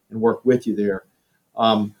there and work with you there.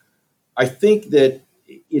 Um, I think that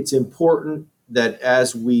it's important that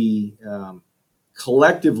as we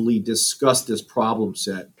collectively discuss this problem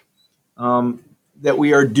set, um, that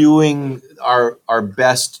we are doing our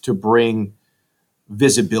best to bring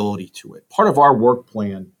visibility to it. Part of our work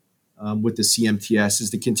plan with the CMTS is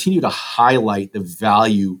to continue to highlight the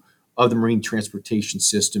value of the marine transportation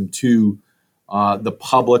system to the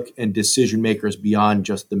public and decision makers beyond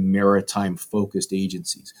just the maritime focused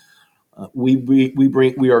agencies.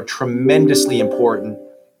 We are tremendously important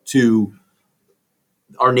to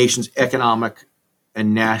our nation's economic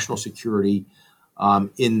and national security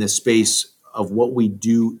in the space of what we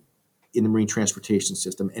do in the marine transportation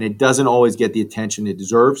system, and it doesn't always get the attention it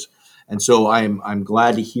deserves. And so I'm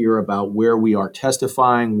glad to hear about where we are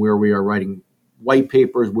testifying, where we are writing white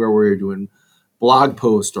papers, where we're doing blog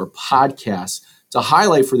posts or podcasts to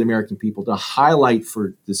highlight for the American people, to highlight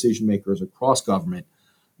for decision makers across government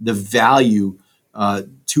the value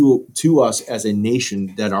to us as a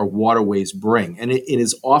nation that our waterways bring. And it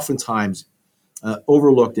is oftentimes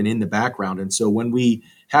overlooked and in the background. And so when we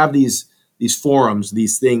have these forums,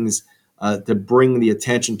 these things to bring the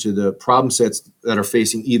attention to the problem sets that are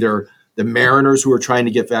facing either the mariners who are trying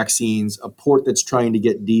to get vaccines, a port that's trying to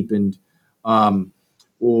get deepened,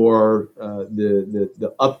 or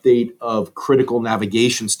the update of critical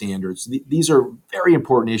navigation standards. These are very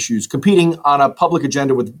important issues competing on a public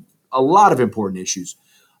agenda with a lot of important issues.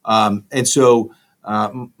 And so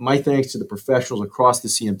my thanks to the professionals across the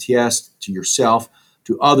CMTS, to yourself,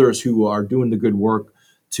 to others who are doing the good work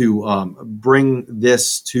to bring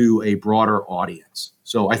this to a broader audience.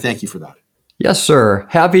 So I thank you for that. Yes, sir.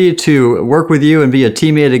 Happy to work with you and be a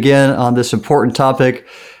teammate again on this important topic.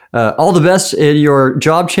 All the best in your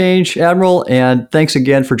job change, Admiral, and thanks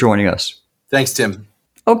again for joining us. Thanks, Tim.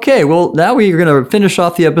 Okay, well, now we are going to finish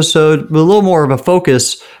off the episode with a little more of a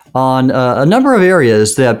focus on a number of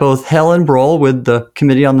areas that both Helen Brohl with the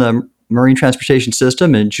Committee on the Marine Transportation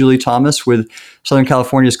System and Julie Thomas with Southern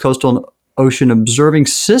California's Coastal Ocean Observing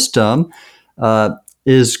System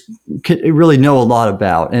really know a lot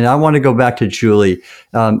about. And I want to go back to Julie.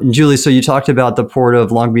 Julie, so you talked about the Port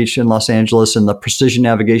of Long Beach in Los Angeles and the precision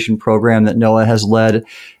navigation program that NOAA has led.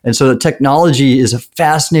 And so the technology is a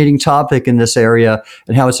fascinating topic in this area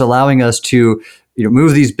and how it's allowing us to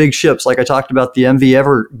move these big ships, like I talked about the MV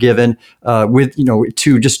Ever Given,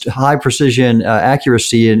 to just high precision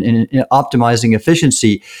accuracy and optimizing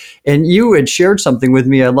efficiency. And you had shared something with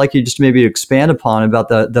me I'd like you just maybe to expand upon about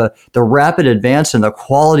the rapid advance in the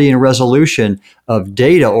quality and resolution of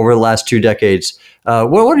data over the last 2 decades.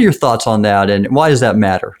 What are your thoughts on that, and why does that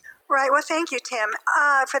matter? Right. Well, thank you, Tim,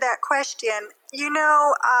 for that question.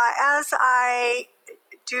 As I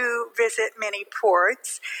do visit many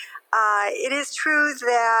ports, it is true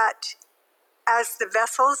that as the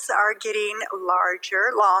vessels are getting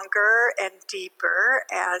larger, longer, and deeper,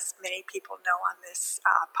 as many people know on this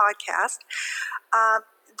podcast,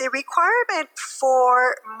 the requirement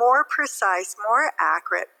for more precise, more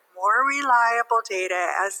accurate, more reliable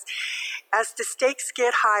data as the stakes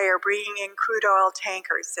get higher, bringing in crude oil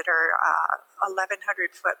tankers that are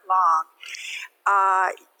 1,100 foot long,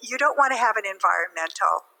 you don't want to have an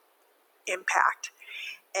environmental impact.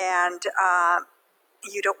 And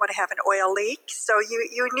you don't want to have an oil leak. So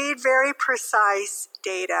you need very precise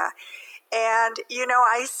data. And,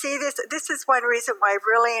 I see this is one reason why I've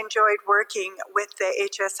really enjoyed working with the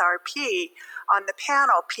HSRP on the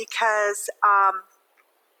panel, because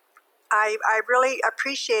I really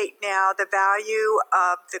appreciate now the value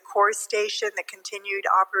of the core station, the continued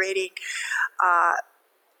operating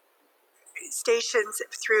stations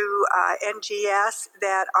through NGS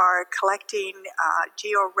that are collecting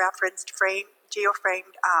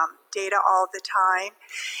geoframed data all the time,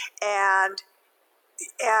 and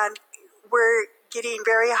we're getting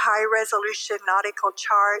very high resolution nautical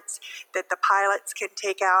charts that the pilots can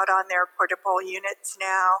take out on their portable units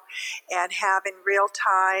now and have in real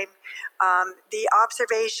time. The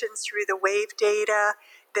observations through the wave data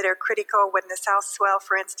that are critical when the south swell,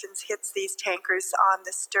 for instance, hits these tankers on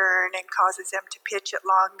the stern and causes them to pitch at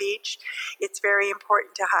Long Beach. It's very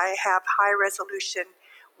important to have high resolution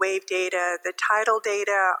wave data. The tidal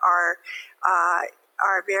data are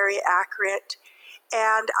very accurate.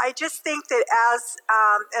 And I just think that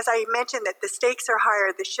as I mentioned, that the stakes are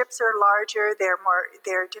higher, the ships are larger,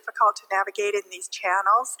 they're difficult to navigate in these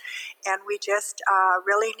channels, and we just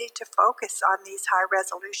really need to focus on these high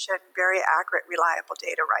resolution, very accurate, reliable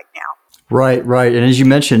data right now. Right, right. And as you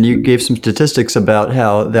mentioned, you gave some statistics about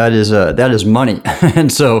how that is money.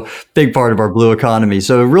 And so big part of our blue economy.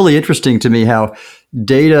 So really interesting to me how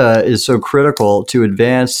data is so critical to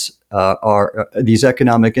advance these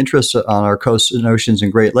economic interests on our coasts and oceans and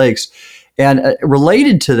Great Lakes. And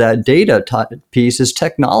related to that data piece is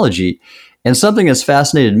technology. And something that's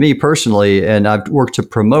fascinated me personally, and I've worked to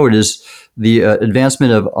promote, is the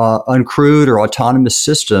advancement of uncrewed or autonomous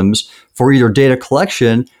systems for either data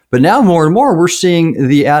collection. But now more and more, we're seeing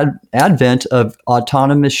the advent of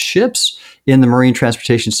autonomous ships in the marine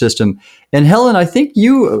transportation system. And Helen, I think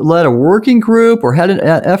you led a working group or had an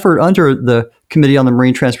effort under the Committee on the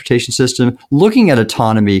Marine Transportation System looking at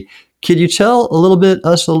autonomy. Could you tell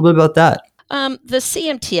us a little bit about that? The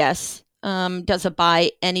CMTS does a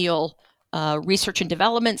biennial research and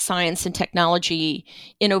development, science and technology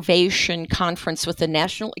innovation conference with the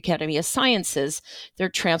National Academy of Sciences, their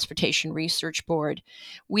Transportation Research Board.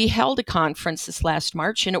 We held a conference this last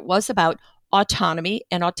March, and it was about autonomy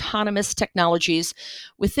and autonomous technologies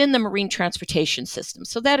within the marine transportation system.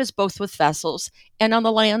 So that is both with vessels and on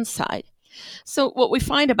the land side. So what we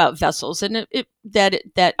find about vessels and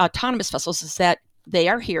that autonomous vessels is that they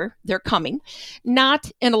are here, they're coming,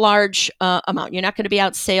 not in a large amount. You're not going to be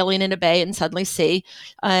out sailing in a bay and suddenly see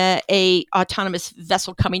a autonomous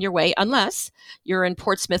vessel coming your way unless you're in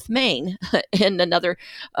Portsmouth, Maine in another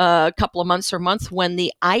couple of months or month when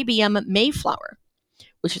the IBM Mayflower,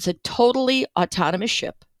 which is a totally autonomous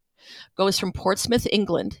ship, goes from Portsmouth,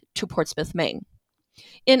 England to Portsmouth, Maine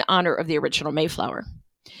in honor of the original Mayflower.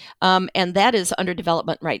 And that is under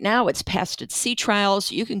development right now. It's passed its sea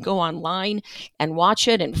trials. You can go online and watch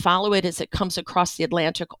it and follow it as it comes across the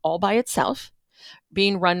Atlantic all by itself,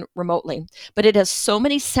 being run remotely. But it has so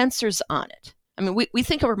many sensors on it. I mean, we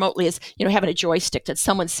think of remotely as, having a joystick, that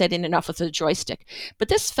someone's setting enough with a joystick. But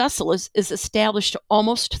this vessel is established to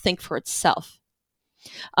almost think for itself.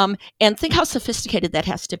 And think how sophisticated that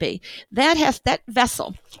has to be. That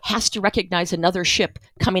vessel has to recognize another ship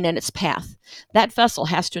coming in its path. That vessel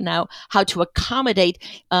has to know how to accommodate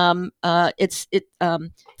the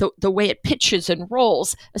way it pitches and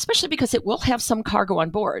rolls, especially because it will have some cargo on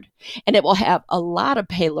board, and it will have a lot of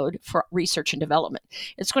payload for research and development.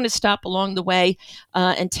 It's going to stop along the way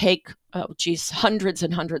and take hundreds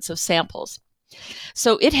and hundreds of samples.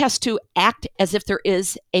 So it has to act as if there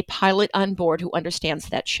is a pilot on board who understands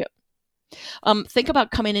that ship. Think about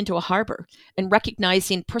coming into a harbor and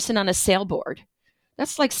recognizing person on a sailboard.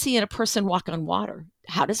 That's like seeing a person walk on water.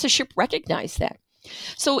 How does a ship recognize that?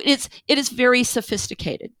 So it is very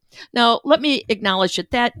sophisticated. Now, let me acknowledge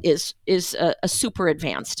that is a super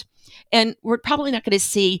advanced. And we're probably not going to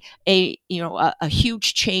see a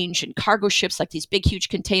huge change in cargo ships like these big, huge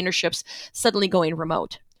container ships suddenly going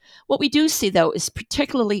remote. What we do see, though, is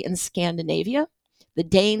particularly in Scandinavia, the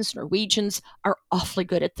Danes, Norwegians are awfully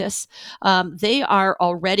good at this. They are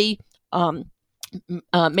already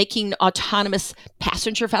making autonomous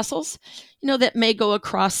passenger vessels, that may go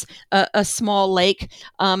across a small lake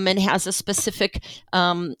and has a specific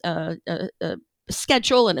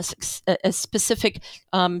schedule and a specific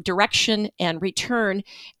direction and return,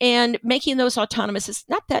 and making those autonomous is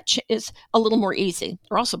not that is a little more easy.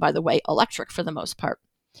 They're also, by the way, electric for the most part.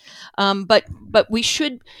 But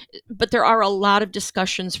there are a lot of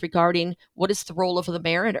discussions regarding what is the role of the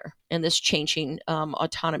mariner in this changing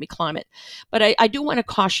autonomy climate. But I do want to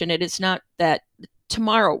caution, it is not that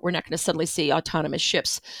tomorrow we're not going to suddenly see autonomous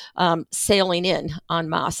ships sailing in en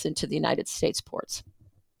masse into the United States ports.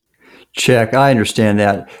 Check. I understand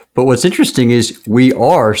that. But what's interesting is we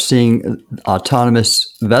are seeing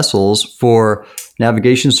autonomous vessels for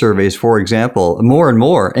navigation surveys, for example, more and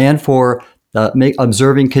more, and for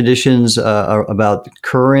observing conditions about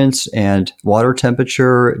currents and water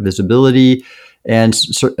temperature, visibility, and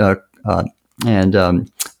a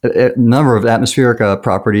number of atmospheric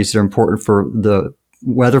properties that are important for the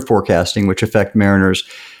weather forecasting, which affect mariners.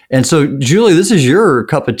 And so, Julie, this is your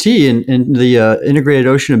cup of tea in the Integrated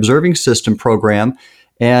Ocean Observing System program.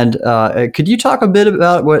 And could you talk a bit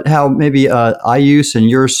about how maybe IUCE and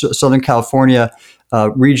your Southern California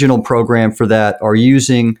regional program for that are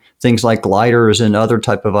using things like gliders and other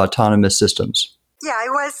type of autonomous systems? Yeah, I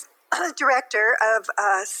was director of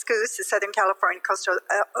SCOOS, the Southern California Coastal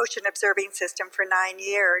Ocean Observing System, for 9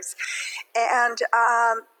 years. And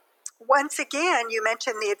once again, you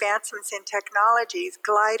mentioned the advancements in technologies.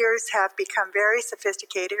 Gliders have become very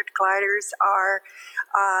sophisticated. Gliders are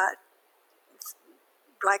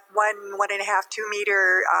like 1.5, 2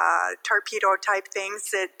 meter torpedo type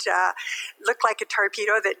things that look like a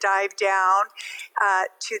torpedo that dive down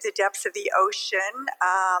to the depths of the ocean.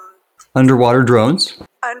 Underwater drones.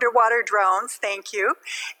 Underwater drones, thank you.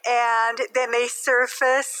 And then they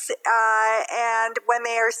surface, and when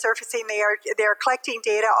they are surfacing, they're collecting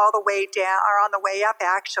data all the way down, or on the way up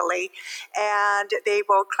actually, and they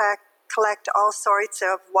will collect all sorts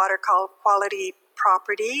of water quality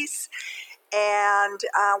properties. And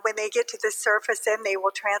when they get to the surface, then they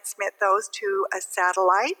will transmit those to a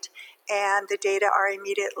satellite, and the data are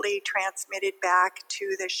immediately transmitted back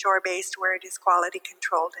to the shore base where it is quality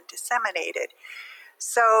controlled and disseminated.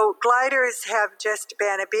 So gliders have just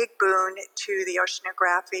been a big boon to the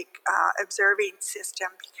oceanographic observing system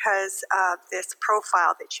because of this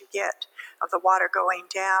profile that you get of the water going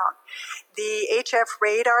down. The HF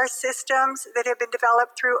radar systems that have been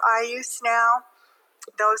developed through IUCE now,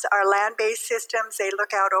 those are land-based systems. They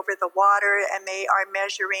look out over the water and they are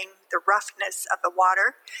measuring the roughness of the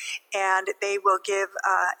water, and they will give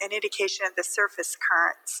an indication of the surface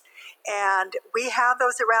currents. And we have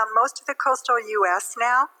those around most of the coastal U.S.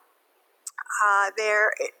 now.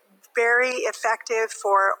 They're very effective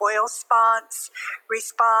for oil response.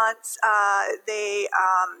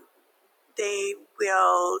 They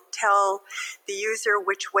will tell the user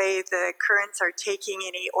which way the currents are taking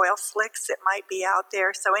any oil slicks that might be out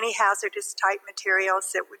there. So any hazardous type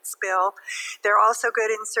materials that would spill. They're also good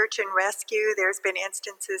in search and rescue. There's been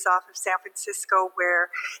instances off of San Francisco where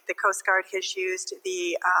the Coast Guard has used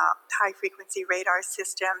the high frequency radar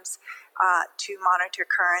systems to monitor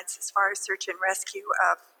currents as far as search and rescue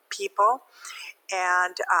of people.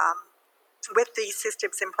 And with these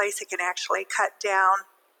systems in place, it can actually cut down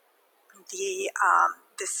the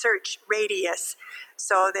search radius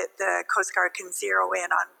so that the Coast Guard can zero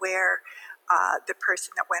in on where the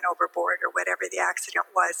person that went overboard or whatever the accident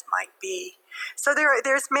was might be. So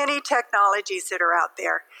there's many technologies that are out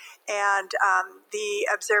there, and the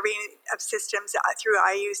observing of systems through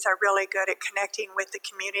IUCE are really good at connecting with the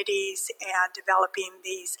communities and developing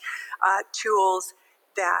these tools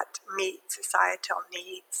that meet societal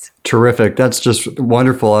needs. Terrific. That's just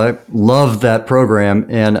wonderful. I love that program.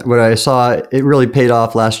 And what I saw, it really paid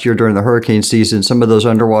off last year during the hurricane season. Some of those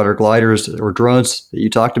underwater gliders or drones that you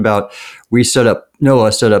talked about,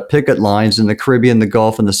 NOAA set up picket lines in the Caribbean, the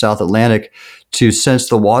Gulf, and the South Atlantic to sense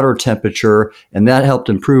the water temperature. And that helped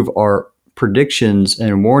improve our predictions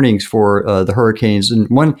and warnings for the hurricanes. And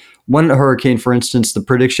one hurricane, for instance, the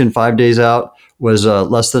prediction 5 days out was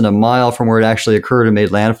less than a mile from where it actually occurred and made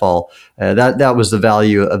landfall. That was the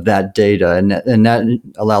value of that data, and that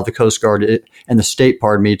allowed the Coast Guard and the state,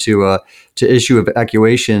 to issue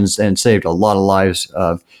evacuations and saved a lot of lives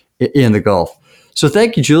in the Gulf. So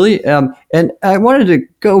thank you, Julie. And I wanted to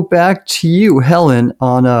go back to you, Helen,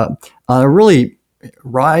 on a really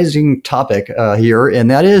rising topic here, and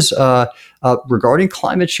that is regarding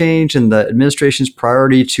climate change and the administration's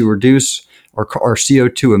priority to reduce our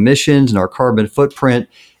CO2 emissions and our carbon footprint.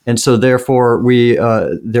 And so therefore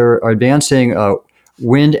they're advancing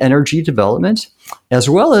wind energy development, as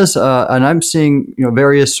well as, and I'm seeing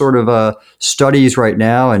various sort of studies right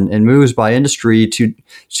now and moves by industry to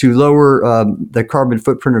lower the carbon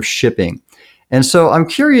footprint of shipping. And so I'm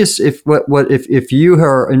curious if you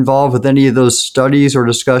are involved with any of those studies or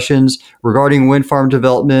discussions regarding wind farm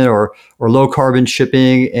development or low carbon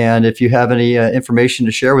shipping, and if you have any information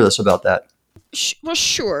to share with us about that. Well,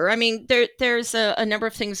 sure. I mean, there's a number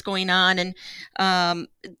of things going on, and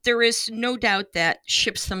there is no doubt that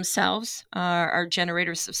ships themselves are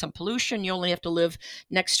generators of some pollution. You only have to live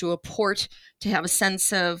next to a port to have a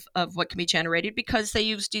sense of what can be generated, because they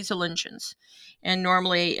use diesel engines. And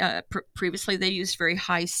normally, previously, they used very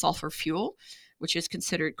high sulfur fuel, which is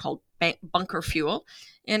called bunker fuel.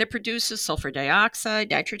 And it produces sulfur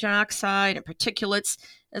dioxide, nitrogen oxide, and particulates,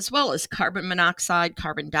 as well as carbon monoxide,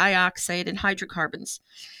 carbon dioxide, and hydrocarbons.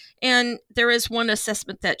 And there is one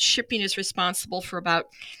assessment that shipping is responsible for about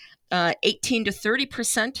 18 to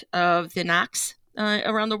 30% of the NOx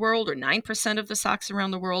around the world, or 9% of the SOx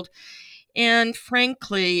around the world. And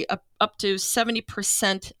frankly, up to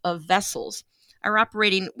 70% of vessels are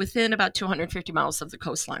operating within about 250 miles of the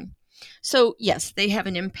coastline. So yes, they have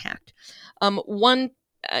an impact.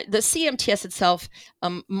 The CMTS itself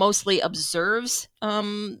mostly observes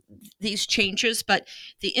these changes, but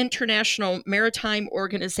the International Maritime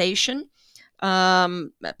Organization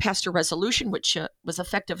passed a resolution which was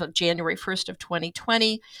effective of January 1st of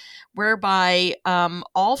 2020, whereby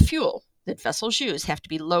all fuel that vessels use have to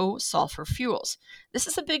be low sulfur fuels. This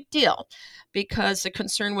is a big deal because the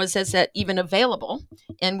concern was, is that even available,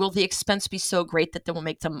 and will the expense be so great that they will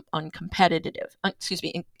make them uncompetitive?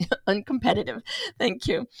 Uncompetitive. Thank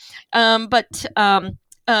you. But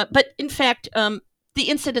in fact, the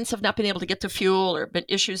incidence of not being able to get the fuel or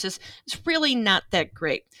issues is really not that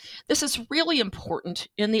great. This is really important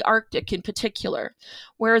in the Arctic in particular,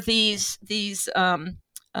 where these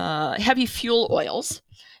heavy fuel oils,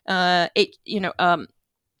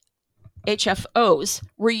 HFOs,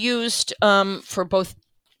 were used for both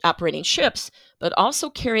operating ships, but also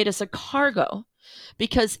carried as a cargo.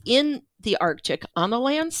 Because in the Arctic, on the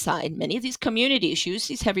land side, many of these communities use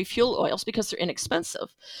these heavy fuel oils because they're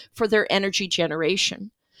inexpensive for their energy generation.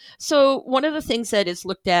 So one of the things that is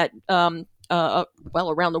looked at around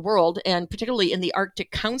the world, and particularly in the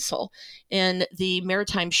Arctic Council and the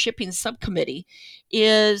Maritime Shipping Subcommittee,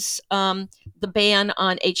 is the ban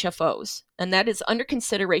on HFOs, and that is under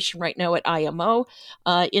consideration right now at IMO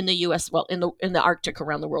in the U.S. In the Arctic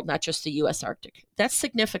around the world, not just the U.S. Arctic. That's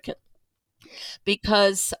significant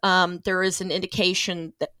because there is an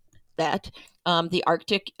indication that the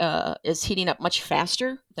Arctic is heating up much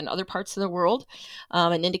faster than other parts of the world,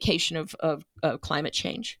 an indication of climate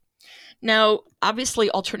change. Now,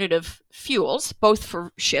 obviously, alternative fuels, both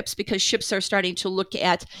for ships, because ships are starting to look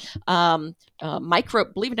at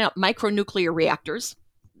micronuclear reactors.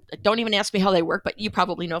 Don't even ask me how they work, but you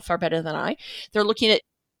probably know far better than I. They're looking at,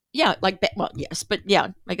 yes, but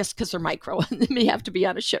I guess because they're micro, they may have to be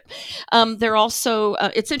on a ship. They're also,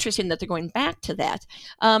 it's interesting that they're going back to that,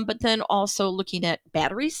 but then also looking at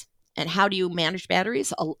batteries. And how do you manage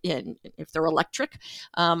batteries if they're electric?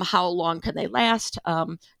 How long can they last?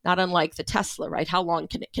 Not unlike the Tesla, right? How long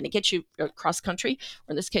can it get you across country,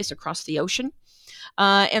 or in this case, across the ocean?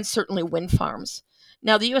 And certainly wind farms.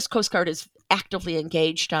 Now, the U.S. Coast Guard is actively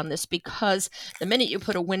engaged on this because the minute you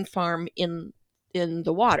put a wind farm in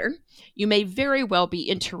the water, you may very well be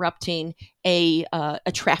interrupting a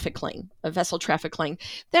traffic lane, a vessel traffic lane.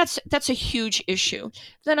 That's a huge issue.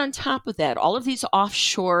 Then on top of that, all of these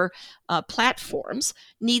offshore platforms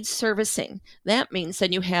need servicing. That means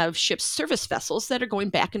then you have ship service vessels that are going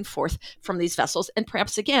back and forth from these vessels and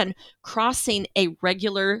perhaps, again, crossing a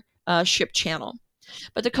regular ship channel.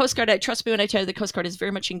 But the Coast Guard, trust me when I tell you, the Coast Guard is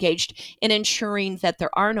very much engaged in ensuring that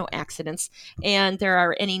there are no accidents, and there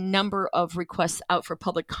are any number of requests out for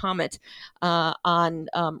public comment on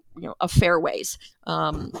fairways,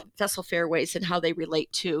 vessel fairways, and how they relate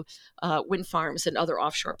to wind farms and other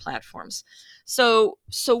offshore platforms. So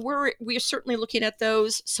we are certainly looking at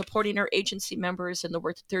those, supporting our agency members and the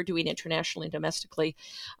work that they're doing internationally and domestically,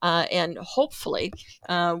 and hopefully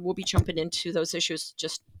we'll be jumping into those issues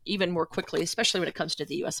just even more quickly, especially when it comes to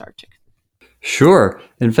the U.S. Arctic. Sure.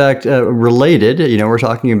 In fact, related, we're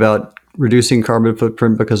talking about reducing carbon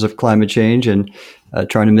footprint because of climate change and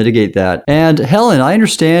trying to mitigate that. And Helen, I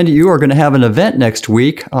understand you are going to have an event next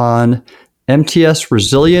week on MTS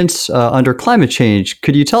resilience under climate change.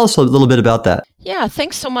 Could you tell us a little bit about that? Yeah,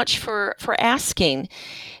 thanks so much for asking.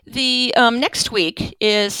 The next week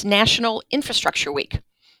is National Infrastructure Week.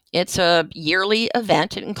 It's a yearly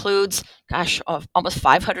event. It includes, almost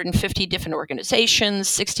 550 different organizations,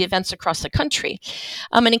 60 events across the country.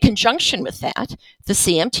 And in conjunction with that, the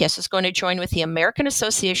CMTS is going to join with the American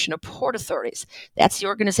Association of Port Authorities. That's the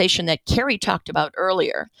organization that Carrie talked about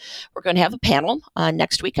earlier. We're going to have a panel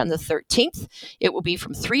next week on the 13th. It will be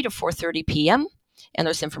from 3 to 4:30 p.m., and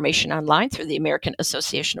there's information online through the American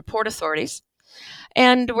Association of Port Authorities.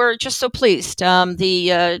 And we're just so pleased.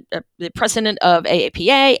 The president of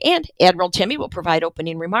AAPA and Admiral Timmy will provide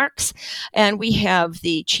opening remarks. And we have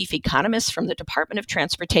the chief economist from the Department of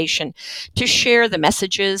Transportation to share the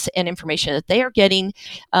messages and information that they are getting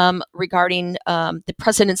regarding the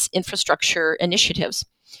president's infrastructure initiatives.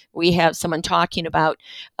 We have someone talking about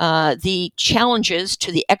the challenges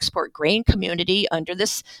to the export grain community under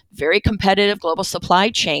this very competitive global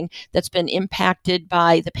supply chain that's been impacted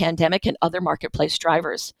by the pandemic and other marketplace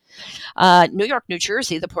drivers. New York, New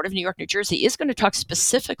Jersey, the Port of New York, New Jersey is going to talk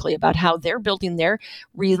specifically about how they're building their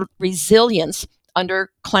resilience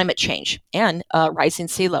under climate change and rising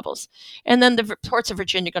sea levels. And then the ports of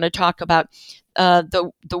Virginia are going to talk about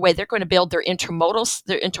the way they're going to build their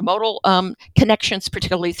intermodal connections,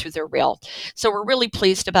 particularly through their rail. So we're really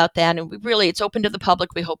pleased about that, and it's open to the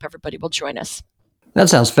public. We hope everybody will join us. That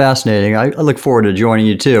sounds fascinating. I look forward to joining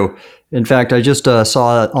you too. In fact, I just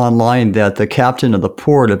saw online that the captain of the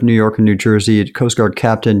Port of New York and New Jersey, Coast Guard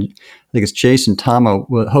Captain, I think it's Jason Tama,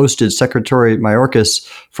 hosted Secretary Mayorkas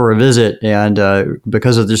for a visit, and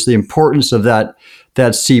because of just the importance of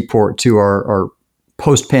that seaport to our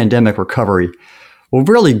post-pandemic recovery. Well,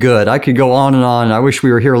 really good. I could go on and on. I wish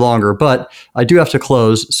we were here longer, but I do have to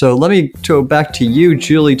close. So let me go back to you,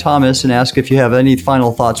 Julie Thomas, and ask if you have any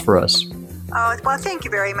final thoughts for us. Well, thank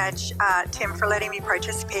you very much, Tim, for letting me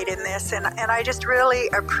participate in this. And I just really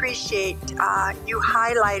appreciate you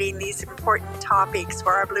highlighting these important topics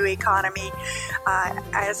for our blue economy.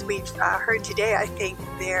 As we've heard today, I think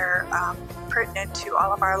they're pertinent to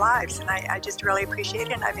all of our lives. And I just really appreciate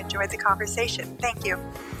it, and I've enjoyed the conversation. Thank you.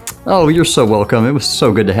 Oh, you're so welcome. It was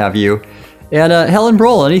so good to have you. And Helen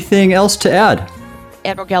Brohl, anything else to add?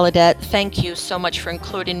 Admiral Gallaudet, thank you so much for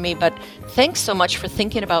including me, but thanks so much for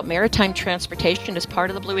thinking about maritime transportation as part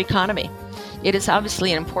of the blue economy. It is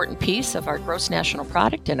obviously an important piece of our gross national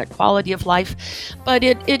product and a quality of life, but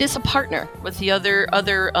it is a partner with the other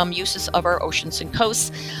uses of our oceans and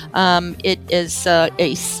coasts. It is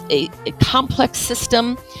a complex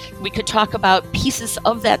system. We could talk about pieces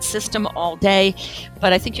of that system all day,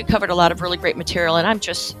 but I think you covered a lot of really great material, and I'm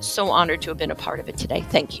just so honored to have been a part of it today.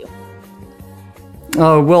 Thank you.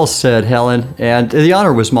 Oh, well said, Helen. And the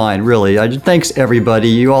honor was mine, really. Thanks, everybody.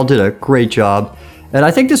 You all did a great job. And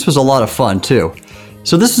I think this was a lot of fun, too.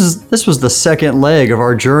 So this was the second leg of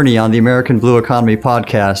our journey on the American Blue Economy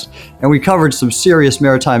podcast, and we covered some serious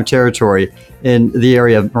maritime territory in the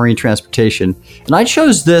area of marine transportation. And I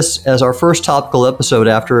chose this as our first topical episode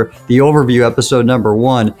after the overview episode number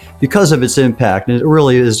 1 because of its impact. And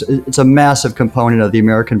it's a massive component of the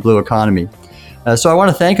American Blue Economy. So I want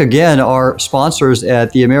to thank again our sponsors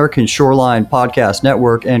at the American Shoreline Podcast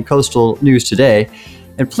Network and Coastal News Today.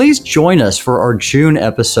 And please join us for our June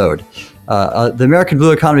episode. The American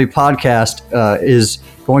Blue Economy Podcast is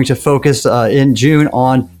going to focus in June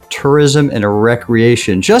on tourism and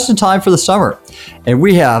recreation, just in time for the summer. And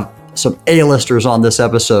we have some A-listers on this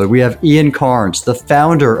episode. We have Ian Carnes, the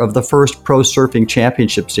founder of the first Pro Surfing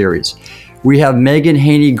Championship Series. We have Megan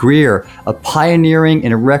Haney-Greer, a pioneering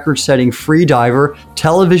and record-setting free diver,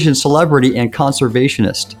 television celebrity, and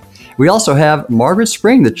conservationist. We also have Margaret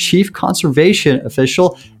Spring, the chief conservation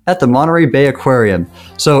official at the Monterey Bay Aquarium.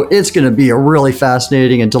 So it's going to be a really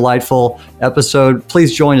fascinating and delightful episode.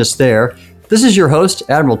 Please join us there. This is your host,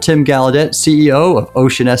 Admiral Tim Gallaudet, CEO of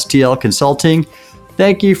Ocean STL Consulting.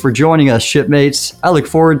 Thank you for joining us, shipmates. I look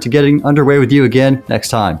forward to getting underway with you again next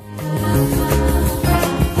time.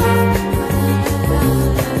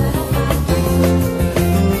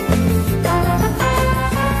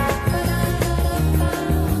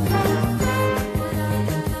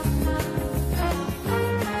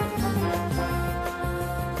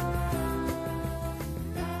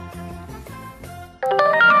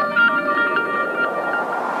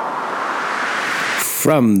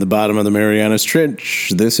 From the bottom of the Marianas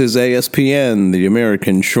Trench, this is ASPN, the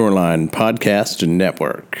American Shoreline Podcast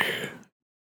Network.